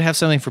think you should have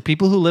something for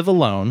people who live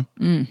alone.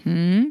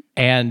 Mm-hmm.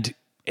 And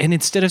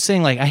instead of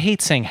saying like, I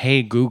hate saying,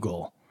 "Hey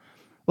Google,"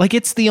 like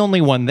it's the only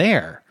one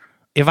there.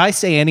 If I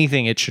say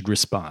anything, it should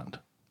respond.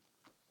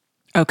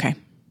 Okay.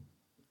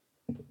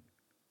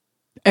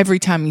 Every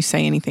time you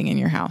say anything in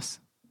your house.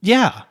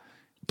 Yeah,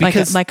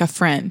 because Like a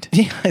friend.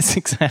 yes,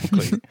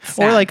 exactly,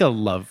 or like a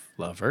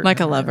lover, Like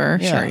a lover.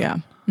 Yeah. Sure, yeah.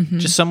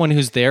 just someone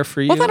who's there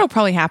for you. Well, that'll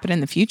probably happen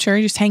in the future.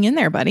 Just hang in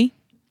there, buddy.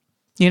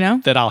 You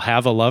know? that I'll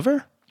have a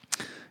lover.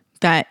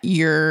 That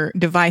your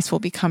device will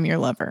become your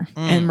lover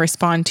and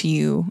respond to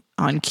you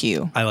on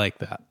cue. I like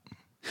that.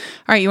 All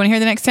right, you want to hear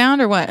the next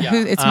sound or what? Yeah.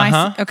 It's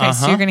my okay.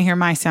 So you're going to hear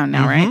my sound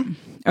now, right?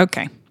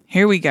 Okay,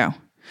 here we go.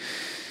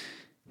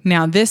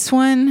 Now this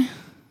one,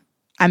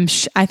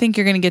 I think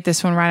you're going to get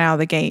this one right out of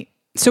the gate.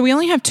 So we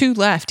only have 2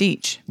 left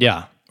each.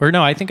 Yeah, or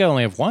no, I think I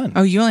only have one.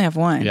 Oh, you only have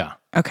 1. Yeah.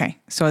 Okay,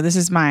 so this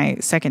is my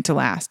second to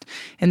last,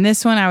 and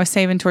this one I was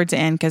saving towards the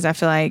end because I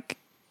feel like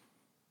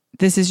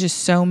this is just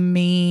so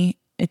me.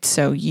 It's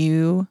so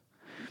you.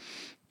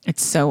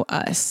 It's so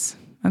us.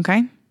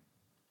 Okay,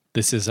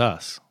 This is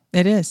us.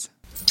 it is.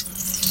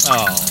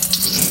 Oh.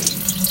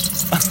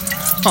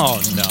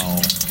 Oh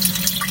no.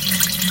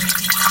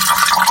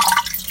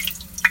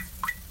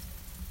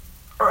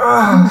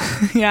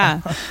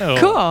 Yeah. Oh.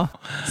 Cool.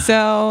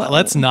 So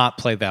Let's not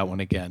play that one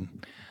again.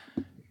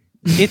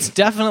 It's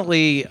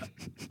definitely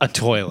a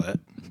toilet,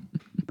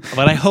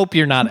 but I hope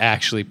you're not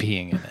actually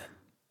peeing in it.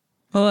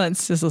 well,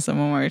 let's just listen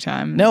one more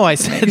time. No, I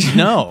said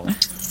no.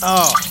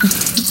 Oh.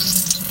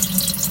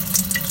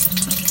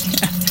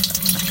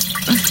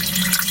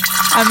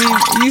 I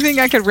mean, you think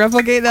I could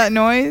replicate that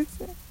noise?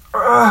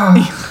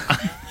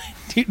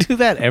 Do you do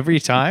that every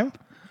time?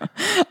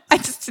 I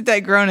just did that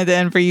groan at the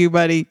end for you,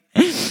 buddy.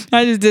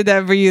 I just did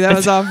that for you. That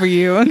was all for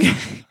you. Okay.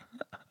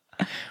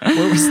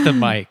 Where was the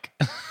mic?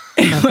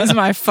 It was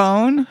my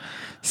phone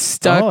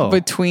stuck Oh.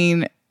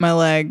 between my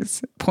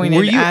legs, pointed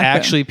Were you at them.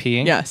 actually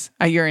peeing? Yes,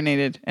 I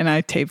urinated and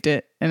I taped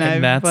it and I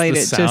that's played the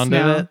it just sound of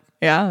now. it?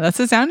 Yeah, that's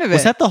the sound of it.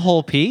 Was that the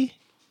whole pee?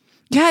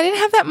 Yeah, I didn't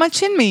have that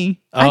much in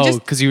me. Oh,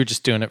 because you were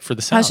just doing it for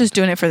the sound. I was just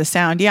doing it for the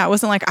sound. Yeah, it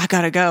wasn't like I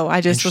gotta go.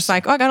 I just was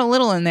like, oh, I got a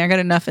little in there. I got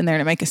enough in there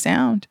to make a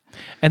sound.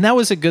 And that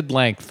was a good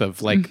length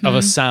of of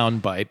a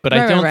sound bite, but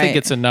I don't think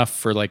it's enough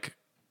for like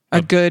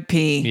a good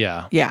pee.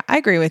 Yeah. Yeah, I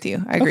agree with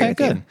you. I agree with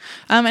good. you.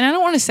 And I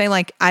don't want to say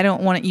like I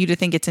don't want you to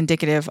think it's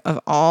indicative of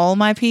all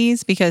my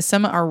pees because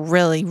some are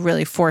really,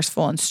 really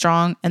forceful and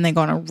strong and they go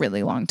on a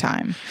really long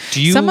time.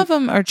 Some of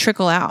them are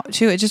trickle out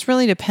too. It just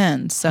really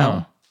depends.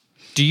 So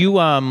do you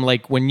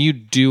like when you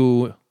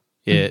do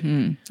it?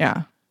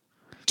 Yeah.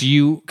 Do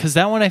you because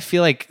that one I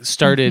feel like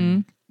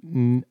started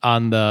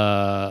on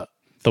the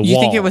wall. You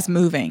think it was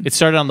moving? It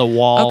started on the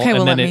wall Okay,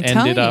 well, and then let it me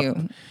tell ended up.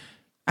 you.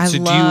 I So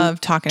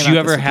love talking about this. Do you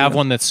ever with have you.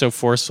 one that's so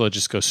forceful it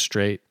just goes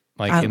straight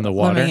like in the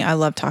water? I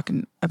love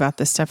talking about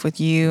this stuff with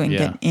you and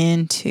getting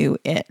into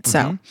it. Mm-hmm.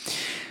 So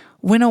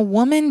when a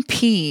woman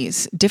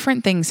pees,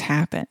 different things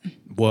happen.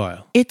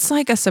 Wow. It's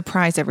like a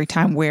surprise every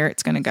time where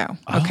it's going to go.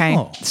 Okay.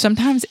 Oh.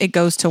 Sometimes it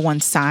goes to one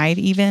side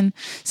even.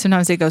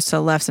 Sometimes it goes to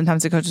the left.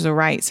 Sometimes it goes to the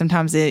right.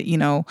 Sometimes it,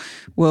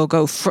 will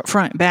go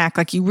front, back.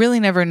 Like you really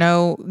never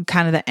know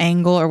kind of the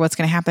angle or what's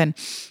going to happen.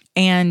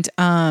 And,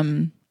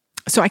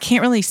 so I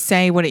can't really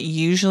say what it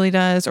usually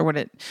does or what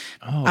it,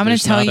 I'm going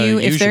to tell you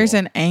if there's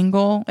an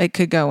angle, it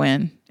could go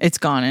in. It's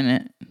gone in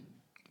it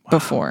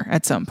before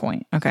at some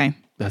point. Okay.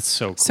 That's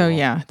so cool. So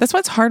yeah, that's why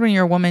it's hard when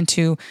you're a woman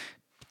to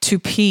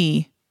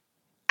pee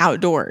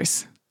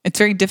outdoors. It's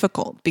very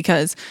difficult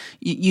because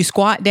you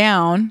squat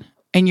down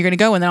and you're going to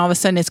go and then all of a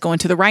sudden it's going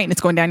to the right and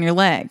it's going down your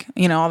leg.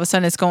 All of a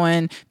sudden it's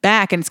going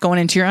back and it's going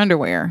into your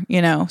underwear,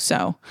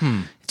 so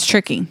it's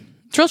tricky.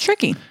 It's real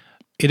tricky.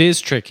 It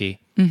is tricky.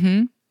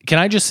 Mm-hmm. Can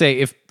I just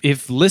say,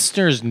 if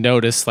listeners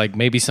notice like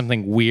maybe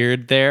something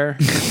weird there,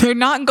 they're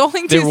not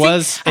going to. There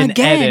was an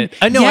edit.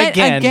 I know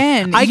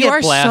again. I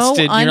get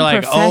blasted. So and you're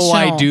like, oh,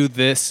 I do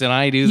this and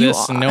I do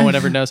this, and no one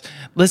ever knows.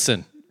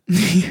 Listen,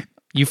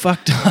 you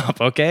fucked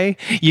up. Okay,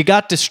 you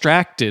got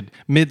distracted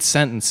mid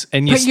sentence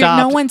and you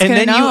stopped, no one's and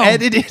gonna then know. you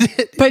edited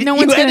it. But no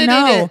one's gonna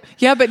know.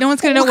 Yeah, but no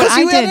one's gonna know what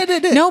I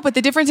edited did. it. No, but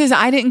the difference is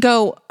I didn't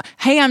go,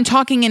 hey, I'm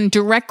talking in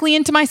directly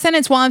into my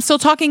sentence while I'm still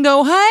talking.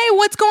 Go, hey,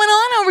 what's going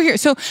on over here?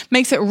 So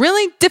makes it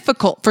really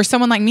difficult for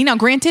someone like me. Now,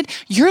 granted,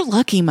 you're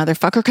lucky,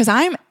 motherfucker, because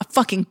I'm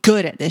fucking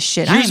good at this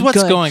shit. Here's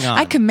what's going on.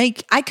 I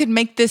could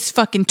make this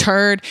fucking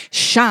turd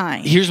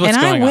shine. Here's what's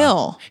going on. And I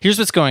will. Here's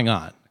what's going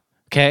on.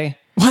 Okay.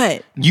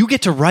 What? You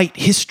get to write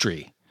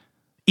history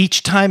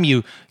each time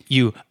you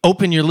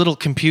open your little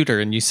computer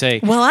and you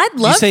say, well, I'd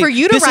love for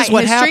you to this write is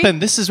what history.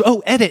 happened. This is,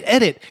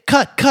 edit,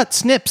 cut,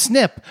 snip,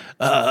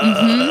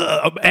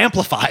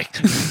 amplify,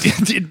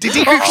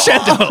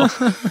 decrescendo.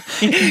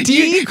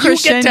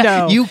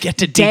 Decrescendo. You get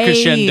to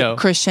decrescendo.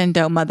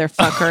 Crescendo,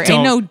 motherfucker.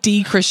 Ain't no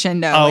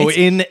decrescendo. Oh, It's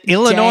in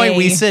Illinois, day.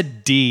 we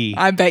said D.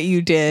 I bet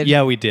you did.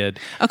 Yeah, we did.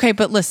 Okay,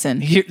 but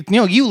listen. Here,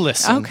 you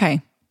listen.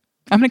 Okay.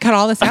 I'm going to cut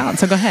all this out,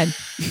 so go ahead.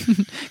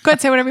 Go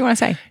ahead, say whatever you want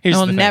to say.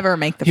 We'll never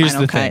make the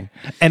final cut. Thing.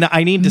 And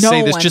I need to No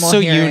say this one just will so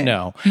hear you it.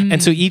 know.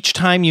 And so each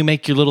time you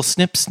make your little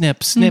snip,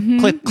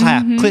 clip,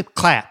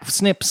 clap,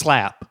 snip,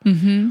 slap,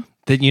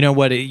 that you know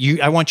what?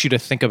 I want you to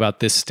think about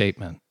this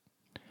statement.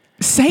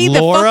 Say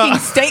Laura, the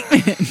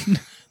fucking statement.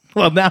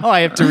 Well, now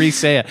I have to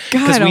re-say it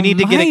because we need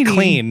to get it almighty.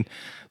 clean.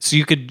 So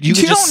you could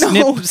just don't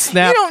know.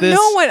 snap You don't this.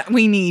 know what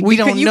we need. We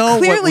don't know You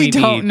clearly what we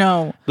don't need.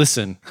 know.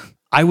 Listen,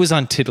 I was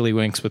on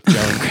Tiddlywinks with Joe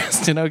and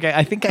Kristen, okay?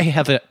 I think I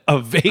have a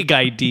vague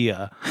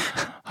idea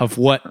of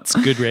what's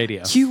good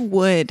radio. You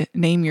would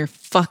name your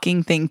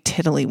fucking thing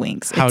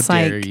Tiddlywinks. How It's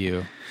dare like,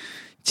 you?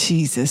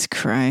 Jesus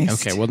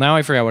Christ. Okay, well, now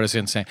I forgot what I was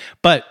going to say.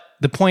 But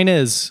the point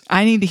is...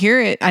 I need to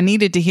hear it. I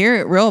needed to hear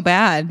it real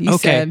bad. You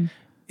said.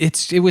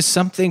 It was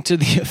something to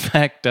the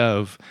effect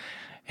of,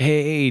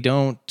 hey,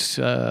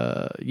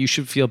 you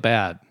should feel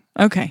bad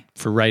Okay.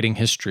 for writing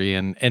history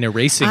and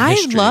erasing I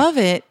history. love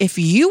it if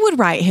you would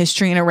write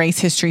history and erase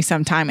history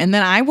sometime, and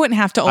then I wouldn't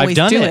have to always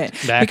I've done do it.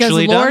 it. I've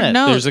actually because Lord done it.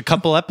 knows. There's a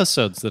couple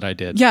episodes that I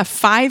did. Yeah,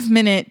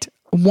 5-minute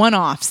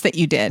one-offs that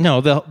you did.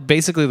 No,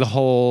 basically the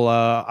whole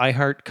I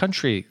Heart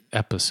Country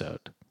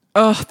episode.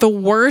 Ugh, the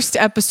worst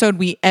episode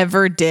we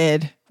ever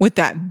did with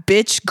that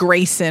bitch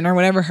Grayson or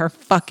whatever her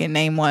fucking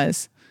name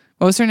was.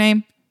 What was her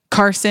name?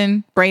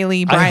 Carson,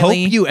 Briley. I hope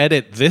you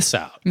edit this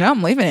out. No,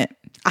 I'm leaving it.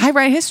 I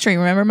write history,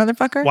 remember,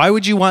 motherfucker? Why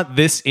would you want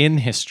this in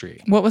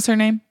history? What was her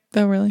name,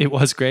 though, really? It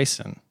was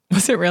Grayson.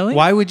 Was it really?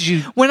 Why would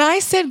you? When I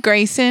said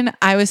Grayson,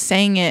 I was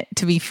saying it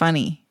to be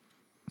funny,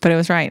 but it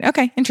was right.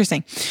 Okay,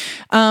 interesting.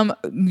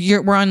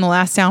 We're on the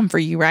last sound for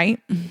you, right?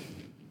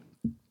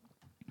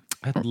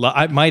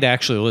 I might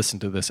actually listen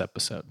to this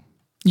episode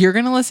You're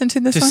going to listen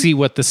to this to one? see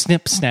what the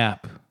snip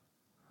snap.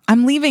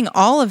 I'm leaving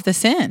all of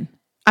this in.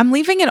 I'm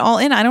leaving it all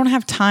in. I don't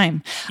have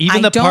time. Even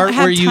I the don't part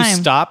have where you time.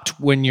 stopped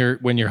when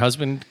your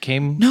husband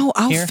came. No,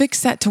 I'll here?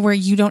 fix that to where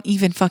you don't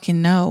even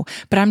fucking know.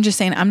 But I'm just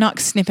saying, I'm not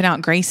snipping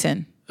out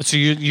Grayson. So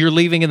you're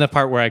leaving in the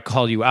part where I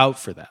call you out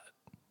for that.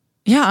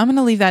 Yeah, I'm going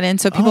to leave that in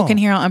so people can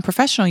hear how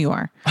unprofessional you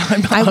are.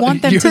 I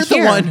want them You're to the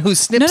hear. one who's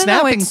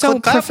snip-snapping, It's so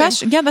clip-clapping.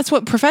 professional. Yeah, that's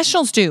what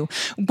professionals do.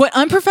 What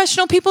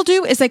unprofessional people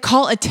do is they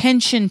call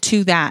attention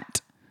to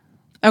that.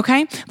 Okay,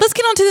 let's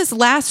get on to this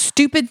last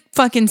stupid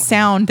fucking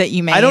sound that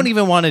you made. I don't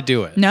even want to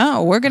do it.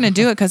 No, we're going to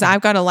do it because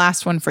I've got a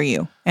last one for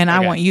you. And I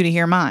Okay. want you to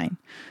hear mine.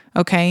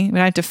 Okay? But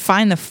I have to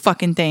find the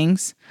fucking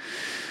things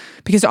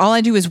because all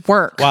I do is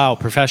work. Wow,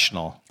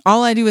 professional.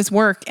 All I do is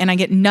work and I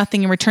get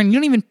nothing in return. You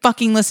don't even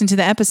fucking listen to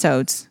the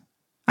episodes.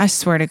 I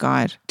swear to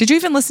God. Did you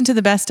even listen to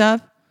the best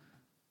of?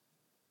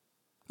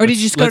 Or did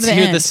you just go to the Let's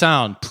hear end? the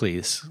sound,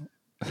 please.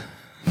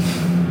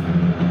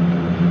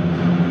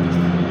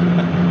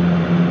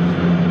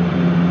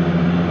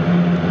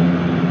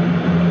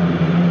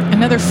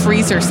 Another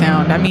freezer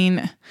sound. I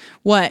mean,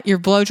 what? Your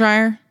blow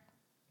dryer?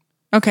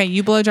 Okay,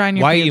 you blow dry on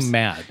your Why pubes. are you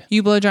mad?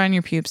 You blow dry on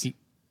your pubes. Do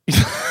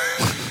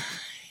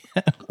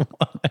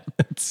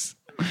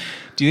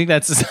you think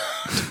that's the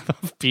sound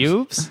of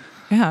pubes?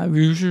 Yeah,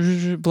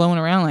 blowing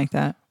around like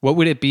that. What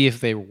would it be if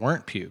they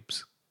weren't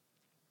pubes?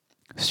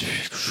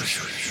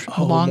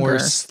 Oh, Longer. more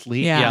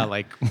sleep. Yeah. Yeah,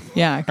 like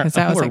Yeah, because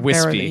that was more like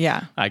there were wispy. the-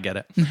 yeah. I get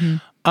it.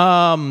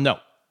 No,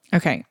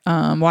 Okay.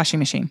 Washing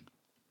machine.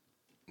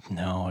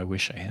 no. I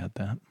wish I had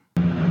that.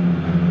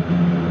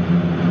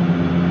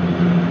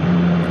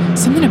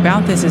 Something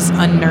about this is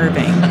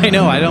unnerving. I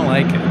know. I don't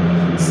like it.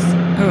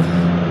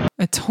 Ugh,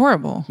 it's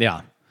horrible.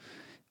 Yeah.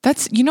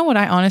 That's, you know what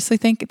I honestly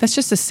think? That's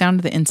just the sound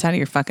of the inside of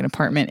your fucking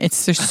apartment.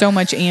 There's so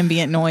much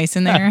ambient noise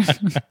in there.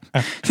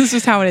 This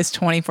is how it is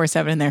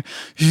 24/7 in there.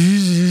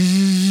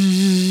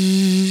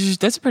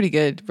 That's a pretty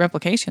good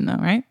replication though,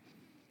 right?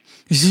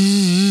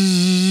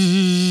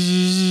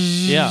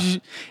 Yeah.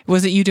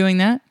 Was it you doing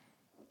that?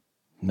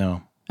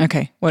 No.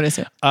 Okay. What is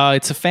it?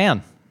 It's a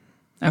fan.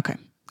 Okay.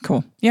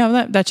 Cool. Yeah,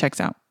 well, that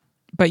checks out.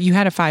 But you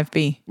had a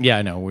 5B. Yeah,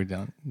 I know. We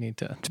don't need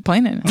to.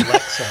 Playing it.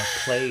 Alexa,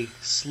 play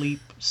sleep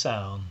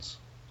sounds.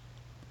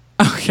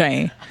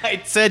 Okay.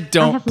 I said I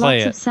don't have play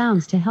lots it. of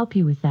sounds to help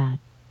you with that.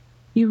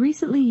 You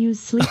recently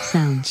used sleep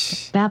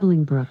sounds,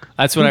 Babbling Brook.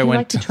 That's what Would I you went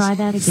like to try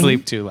that again?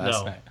 sleep to last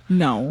No. night.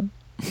 No.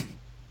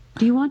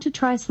 Do you want to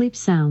try sleep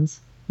sounds,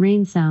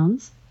 rain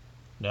sounds?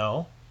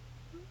 No.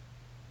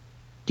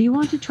 Do you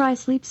want to try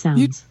sleep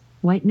sounds,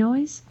 white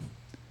noise?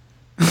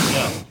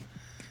 No.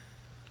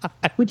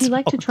 Would you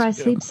like to try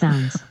sleep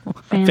sounds,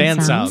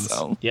 Fan sounds.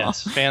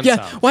 Yes. Fan Yeah.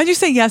 sounds. Why'd you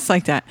say yes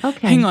like that?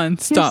 Okay. Hang on.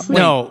 Here's Stop. sleep.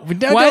 Wait.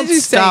 No, Why don't did you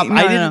say- stop. no,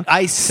 I no, didn't. no.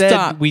 I said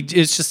Stop.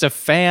 it's just a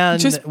fan.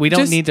 we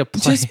don't need to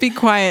play. Just be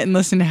quiet and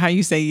listen to how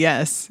you say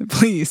yes,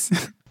 please.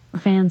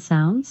 Fan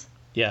sounds?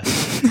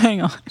 Yes.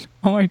 Hang on.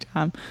 One more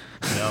time.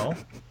 No.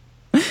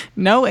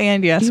 No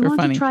and yes Do you were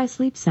want funny. to try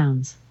sleep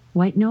sounds,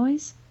 white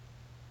noise?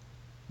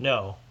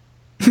 No.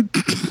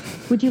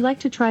 Would you like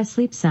to try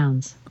sleep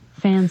sounds,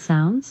 fan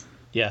sounds?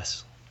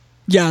 Yes.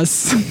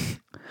 Yes.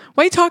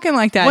 Why are you talking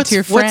like that to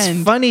your friend?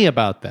 What's funny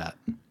about that?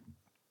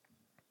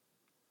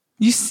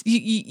 You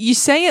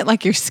say it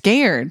like you're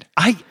scared.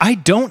 I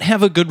don't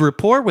have a good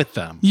rapport with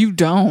them You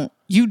don't.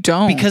 You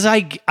don't. because I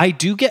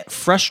do get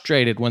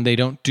frustrated when they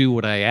don't do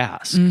what I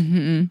ask.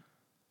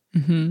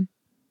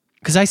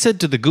 Because I said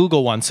to the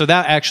Google one, so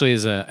that actually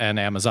is an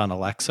Amazon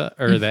Alexa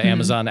or the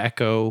Amazon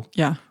Echo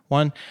yeah.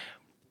 one.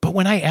 But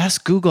when I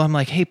ask Google, I'm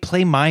like, hey,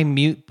 play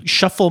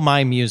shuffle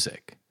my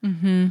music.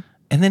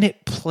 And then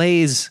it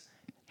plays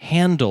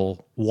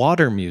Handel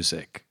water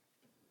music.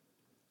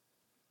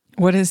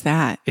 What is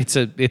that? It's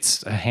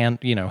a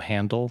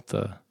Handel,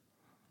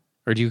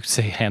 or do you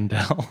say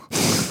Handel?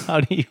 How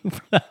do you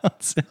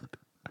pronounce it?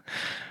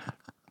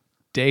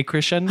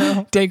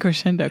 Decrescendo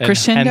Decrescendo. And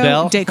Crescendo.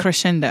 Handel?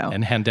 Decrescendo.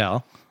 and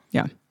Handel.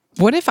 Yeah.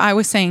 What if I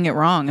was saying it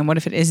wrong? And what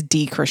if it is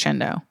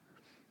decrescendo?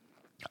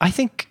 I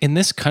think in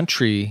this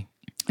country,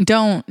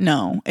 Don't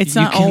know. It's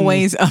You not can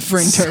always up for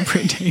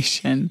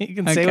interpretation. you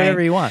can say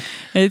whatever you want.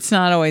 It's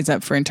not always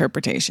up for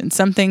interpretation.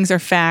 Some things are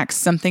facts.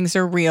 Some things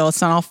are real.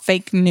 It's not all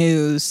fake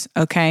news.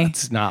 Okay.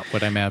 It's not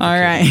what I'm All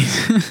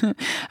advocating. right.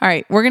 All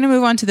right. We're going to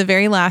move on to the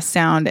very last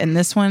sound. And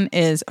this one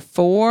is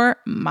for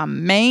my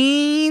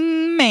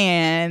main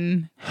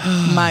man,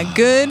 my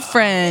good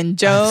friend,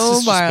 Joe This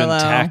has just been Barlow.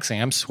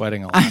 taxing. I'm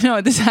sweating a lot. I know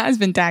this has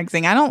been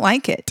taxing. I don't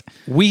like it.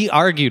 We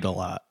argued a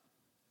lot.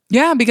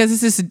 Yeah, because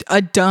this is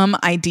a dumb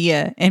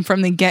idea. And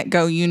from the get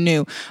go, you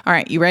knew. All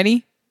right. You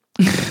ready?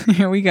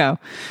 Here we go.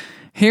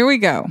 Here we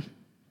go.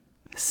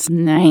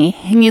 Nej,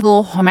 niet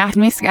al maakt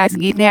me schijt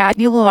niet naar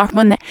die lach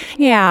van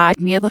ja,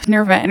 niet of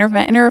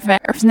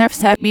nerve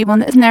set me van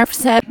het nerve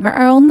set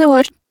maar on the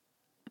watch.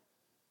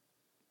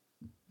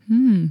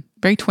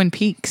 Very Twin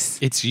Peaks.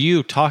 It's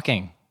you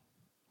talking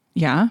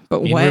Yeah,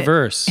 but in what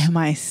reverse. am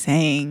I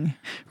saying?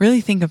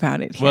 Really think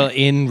about it here. Well,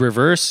 in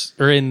reverse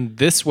or in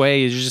this way,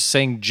 you're just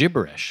saying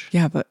gibberish.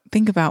 Yeah, but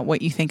think about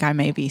what you think I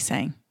may be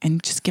saying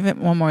and just give it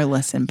one more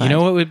listen. But, You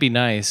know what would be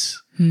nice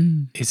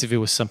is if it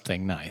was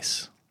something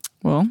nice.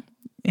 well,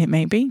 it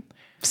may be.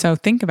 So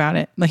think about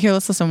it. Here,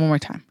 let's listen one more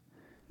time.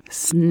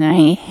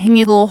 Nee,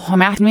 niet al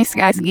maakt me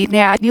schijt niet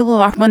naar die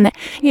lach van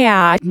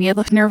ja, niet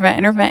of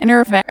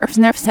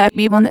nerve set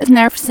me van het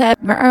nerve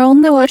set maar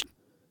on the watch.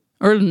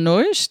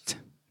 Ernst?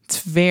 It's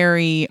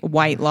very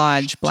White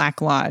Lodge, Black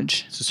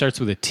Lodge. So it starts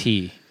with a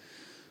T.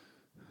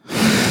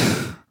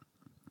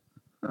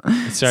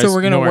 It starts So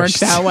we're going to work Norse.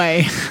 that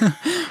way.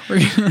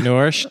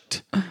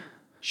 Nourished.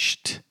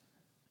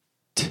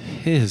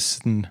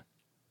 Tisn.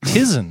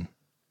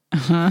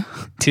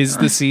 Tis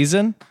the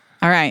season?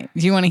 All right.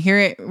 Do you want to hear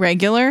it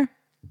regular?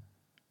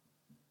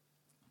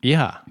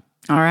 Yeah.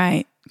 All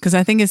right. Because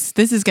I think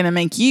this is going to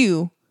make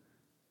you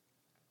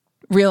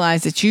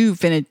realize that you've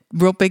been a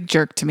real big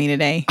jerk to me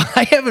today.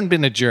 I haven't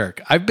been a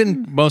jerk. I've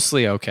been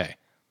mostly okay.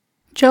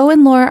 Joe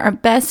and Laura are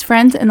best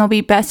friends, and they'll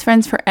be best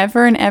friends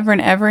forever and ever and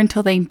ever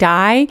until they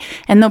die.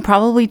 And they'll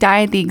probably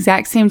die at the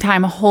exact same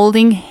time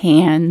holding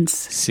hands.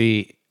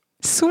 See,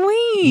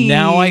 Sweet.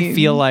 now I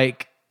feel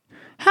like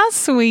How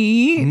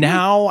sweet.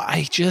 Now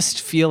I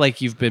just feel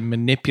like you've been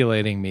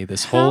manipulating me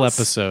this whole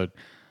episode.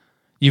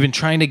 You've been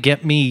trying to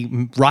get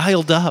me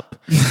riled up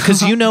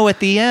because at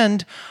the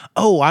end,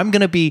 I'm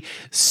going to be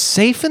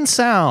safe and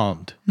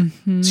sound.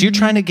 Mm-hmm. So you're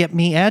trying to get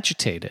me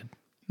agitated.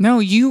 No,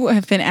 you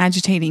have been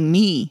agitating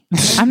me.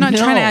 I'm not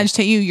trying to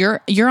agitate you.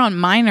 You're on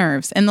my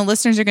nerves, and the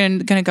listeners are going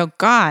to go,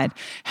 God,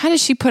 how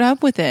does she put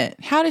up with it?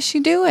 How does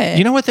she do it?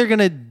 You know what they're going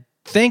to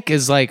think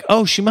is like,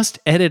 oh, she must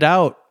edit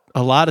out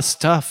a lot of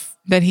stuff.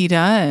 That he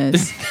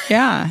does.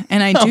 Yeah.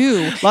 And I do.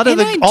 A lot of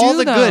all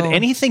the good. Though.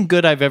 Anything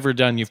good I've ever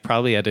done, you've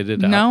probably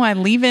edited out. No, I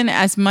leave in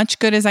as much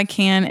good as I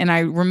can, and I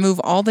remove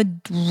all the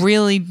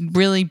really,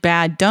 really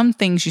bad, dumb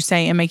things you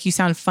say and make you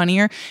sound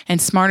funnier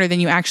and smarter than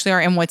you actually are.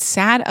 And what's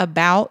sad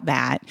about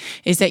that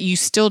is that you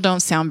still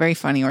don't sound very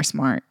funny or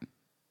smart.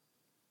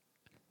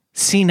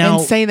 See, now,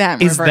 and say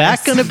that in is reverse.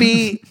 that going to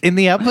be in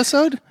the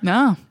episode?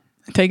 No.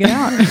 Take it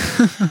out.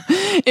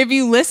 If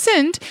you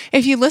listened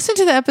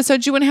to the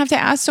episodes, you wouldn't have to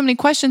ask so many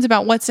questions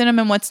about what's in them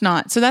and what's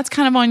not. So that's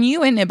kind of on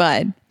you, isn't it,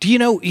 bud? Do you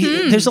know,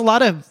 there's a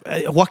lot of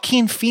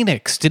Joaquin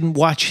Phoenix didn't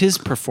watch his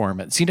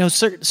performance.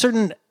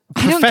 Certain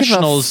I don't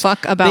professionals, give a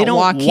fuck about they don't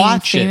Joaquin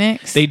watch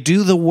Phoenix. it. They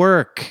do the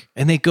work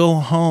and they go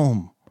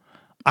home.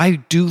 I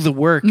do the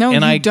work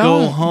and I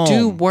go home.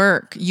 Do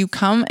work. You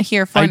come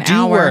here for an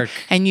hour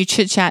and you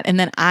chit chat, and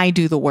then I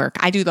do the work.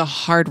 I do the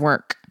hard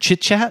work.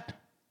 Chit chat?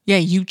 Yeah,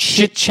 you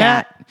chit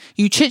chat.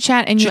 You chit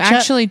chat, and you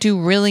actually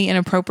do really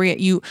inappropriate.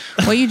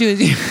 What you do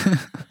is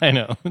I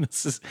know.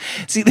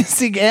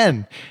 This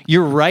again.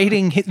 You're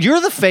writing. You're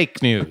the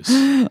fake news.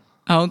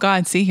 Oh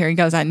God! See, here he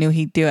goes. I knew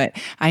he'd do it.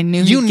 I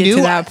knew he'd get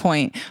to that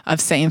point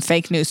of saying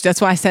fake news. That's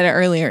why I said it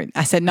earlier.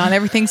 I said not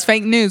everything's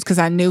fake news because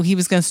I knew he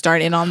was going to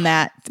start in on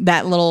that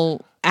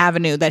little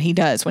avenue that he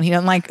does when he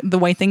doesn't like the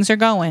way things are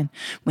going,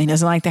 when he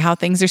doesn't like how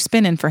things are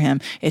spinning for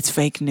him. It's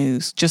fake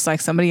news, just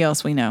like somebody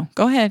else we know.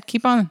 Go ahead,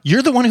 keep on.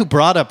 You're the one who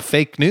brought up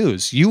fake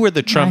news. You were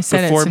the Trump I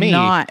said before it's me.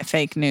 Not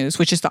fake news,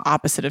 which is the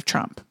opposite of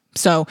Trump.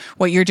 So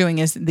what you're doing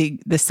is the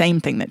same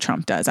thing that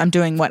Trump does. I'm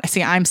doing I'm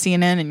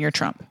CNN and you're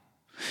Trump.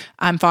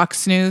 I'm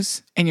Fox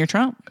News and you're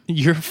Trump.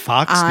 You're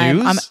Fox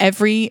News? I'm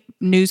every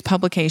news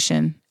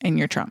publication and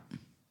you're Trump.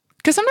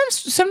 Because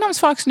sometimes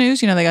Fox News,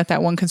 they got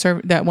that one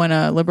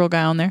liberal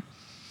guy on there.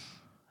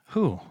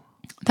 Who?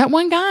 That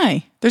one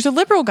guy. There's a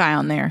liberal guy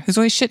on there who's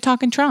always shit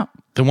talking Trump.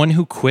 The one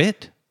who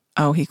quit?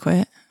 Oh, he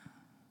quit.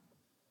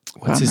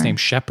 What's his name?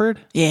 Shepard?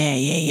 Yeah.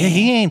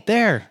 He ain't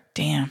there.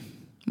 Damn.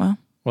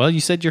 Well, you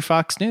said you're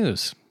Fox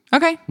News.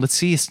 Okay. Let's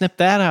see you snip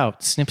that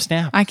out. Snip,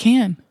 snap. I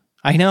can.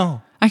 I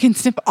know. I can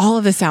snip all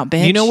of this out,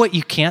 bitch. You know what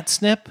you can't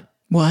snip?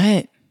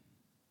 What?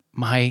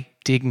 My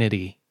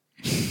dignity.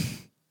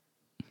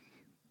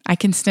 I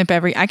can snip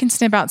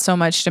out so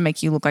much to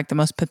make you look like the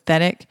most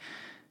pathetic.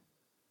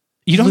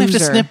 You don't have to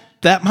loser. snip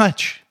that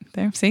much.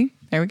 There, see?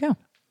 There we go.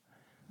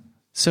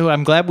 So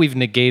I'm glad we've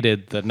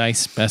negated the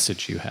nice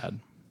message you had.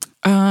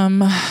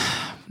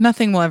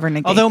 Nothing will ever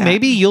negate Although that.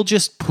 maybe you'll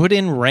just put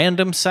in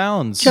random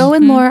sounds. Joe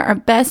and Laura are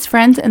best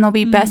friends, and they'll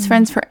be best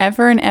friends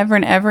forever and ever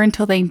and ever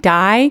until they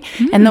die.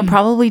 And they'll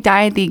probably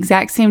die at the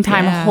exact same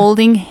time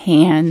holding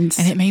hands.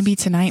 And it may be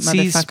tonight,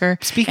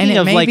 motherfucker. Speaking and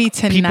of may like be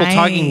tonight. people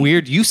talking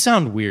weird, you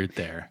sound weird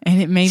there.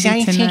 And it may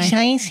be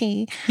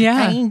tonight.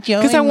 Yeah.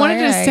 Because I wanted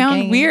it to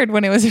sound weird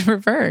when it was in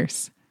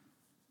reverse.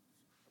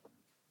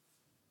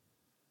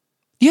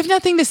 You have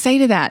nothing to say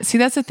to that. See,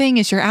 that's the thing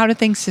is you're out of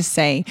things to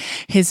say.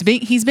 He's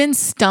been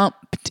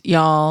stumped,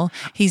 y'all.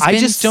 I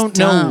just don't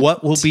know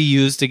what will be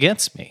used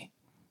against me.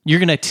 You're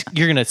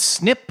gonna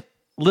snip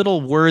little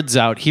words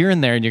out here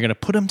and there, and you're gonna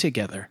put them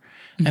together.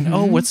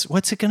 And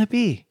what's it gonna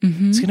be?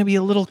 It's gonna be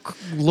a little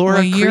Laura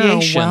creation. You're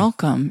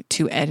welcome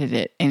to edit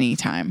it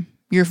anytime.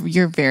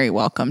 You're very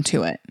welcome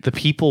to it. The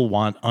people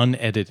want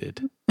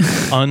unedited,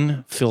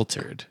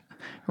 unfiltered,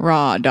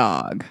 raw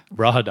dog.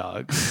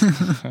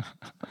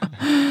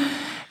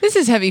 This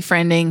is heavy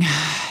friending.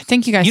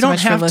 Thank you guys so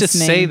much for listening. You don't have to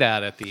say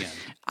that at the end.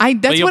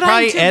 That's but you'll what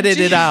probably I do. edit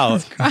it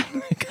out.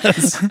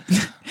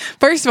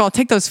 First of all,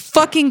 take those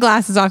fucking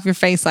glasses off your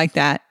face like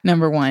that.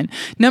 Number one.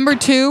 Number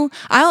two,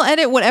 I'll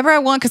edit whatever I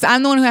want because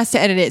I'm the one who has to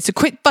edit it. So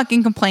quit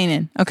fucking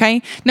complaining.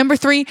 Okay. Number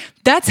three,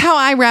 that's how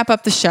I wrap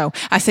up the show.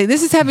 I say,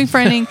 this is heavy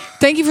friending.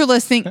 Thank you for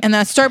listening. And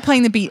then I start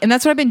playing the beat. And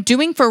that's what I've been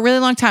doing for a really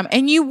long time.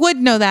 And you would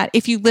know that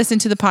if you listen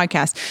to the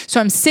podcast. So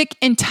I'm sick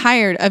and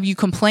tired of you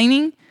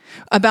complaining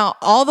about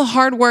all the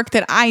hard work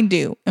that I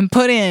do and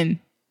put in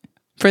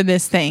for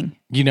this thing.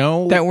 You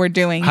know that we're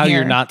doing how here.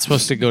 You're not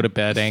supposed to go to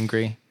bed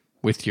angry?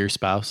 with your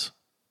spouse?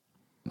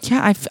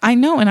 Yeah, I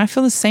know, and I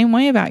feel the same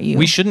way about you.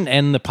 We shouldn't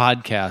end the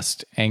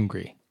podcast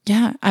angry.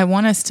 Yeah, I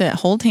want us to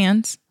hold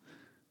hands.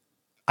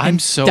 I'm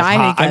so die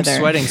hot. I'm together.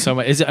 sweating so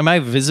much. Am I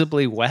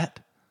visibly wet?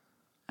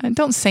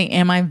 Don't say,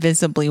 am I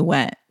visibly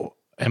wet?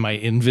 Am I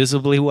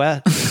invisibly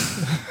wet?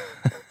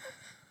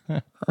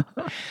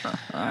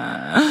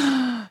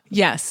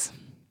 Yes.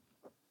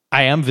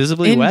 I am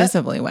visibly wet?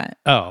 Invisibly wet.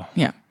 Oh,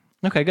 Yeah.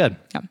 okay, good.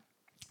 Yeah.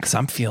 Because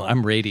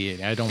I'm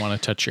radiating. I don't want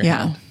to touch your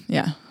hand.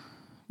 Yeah.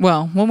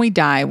 Well, when we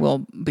die,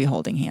 we'll be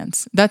holding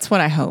hands. That's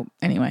what I hope.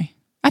 Anyway,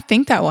 I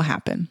think that will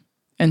happen.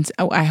 And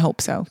I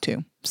hope so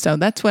too. So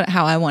that's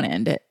how I want to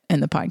end it in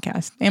the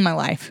podcast and my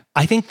life.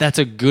 I think that's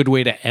a good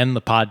way to end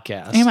the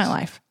podcast. And my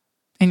life.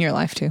 And your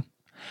life too.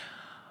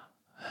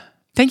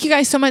 Thank you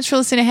guys so much for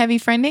listening to Heavy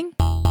Friending.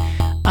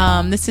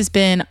 This has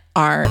been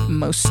our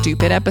most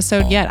stupid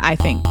episode yet, I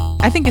think.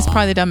 I think it's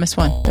probably the dumbest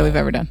one that we've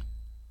ever done.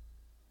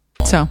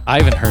 So, I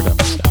haven't heard of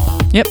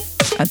stuff. yep.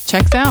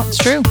 Check it out. It's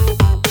true.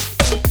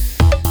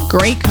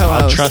 Great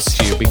co-host. I'll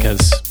trust you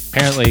because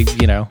apparently,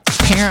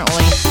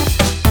 Apparently.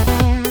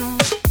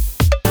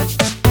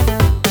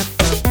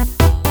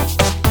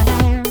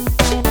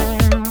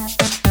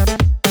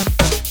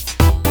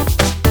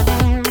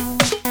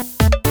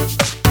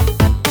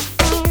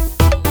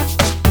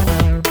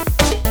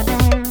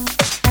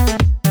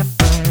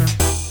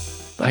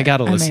 I got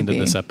to I listen may to be.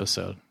 this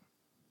episode.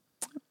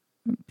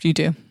 You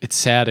do. It's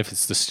sad if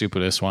it's the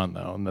stupidest one,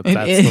 though. And It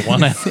that's is. the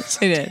one I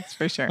It is,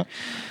 for sure.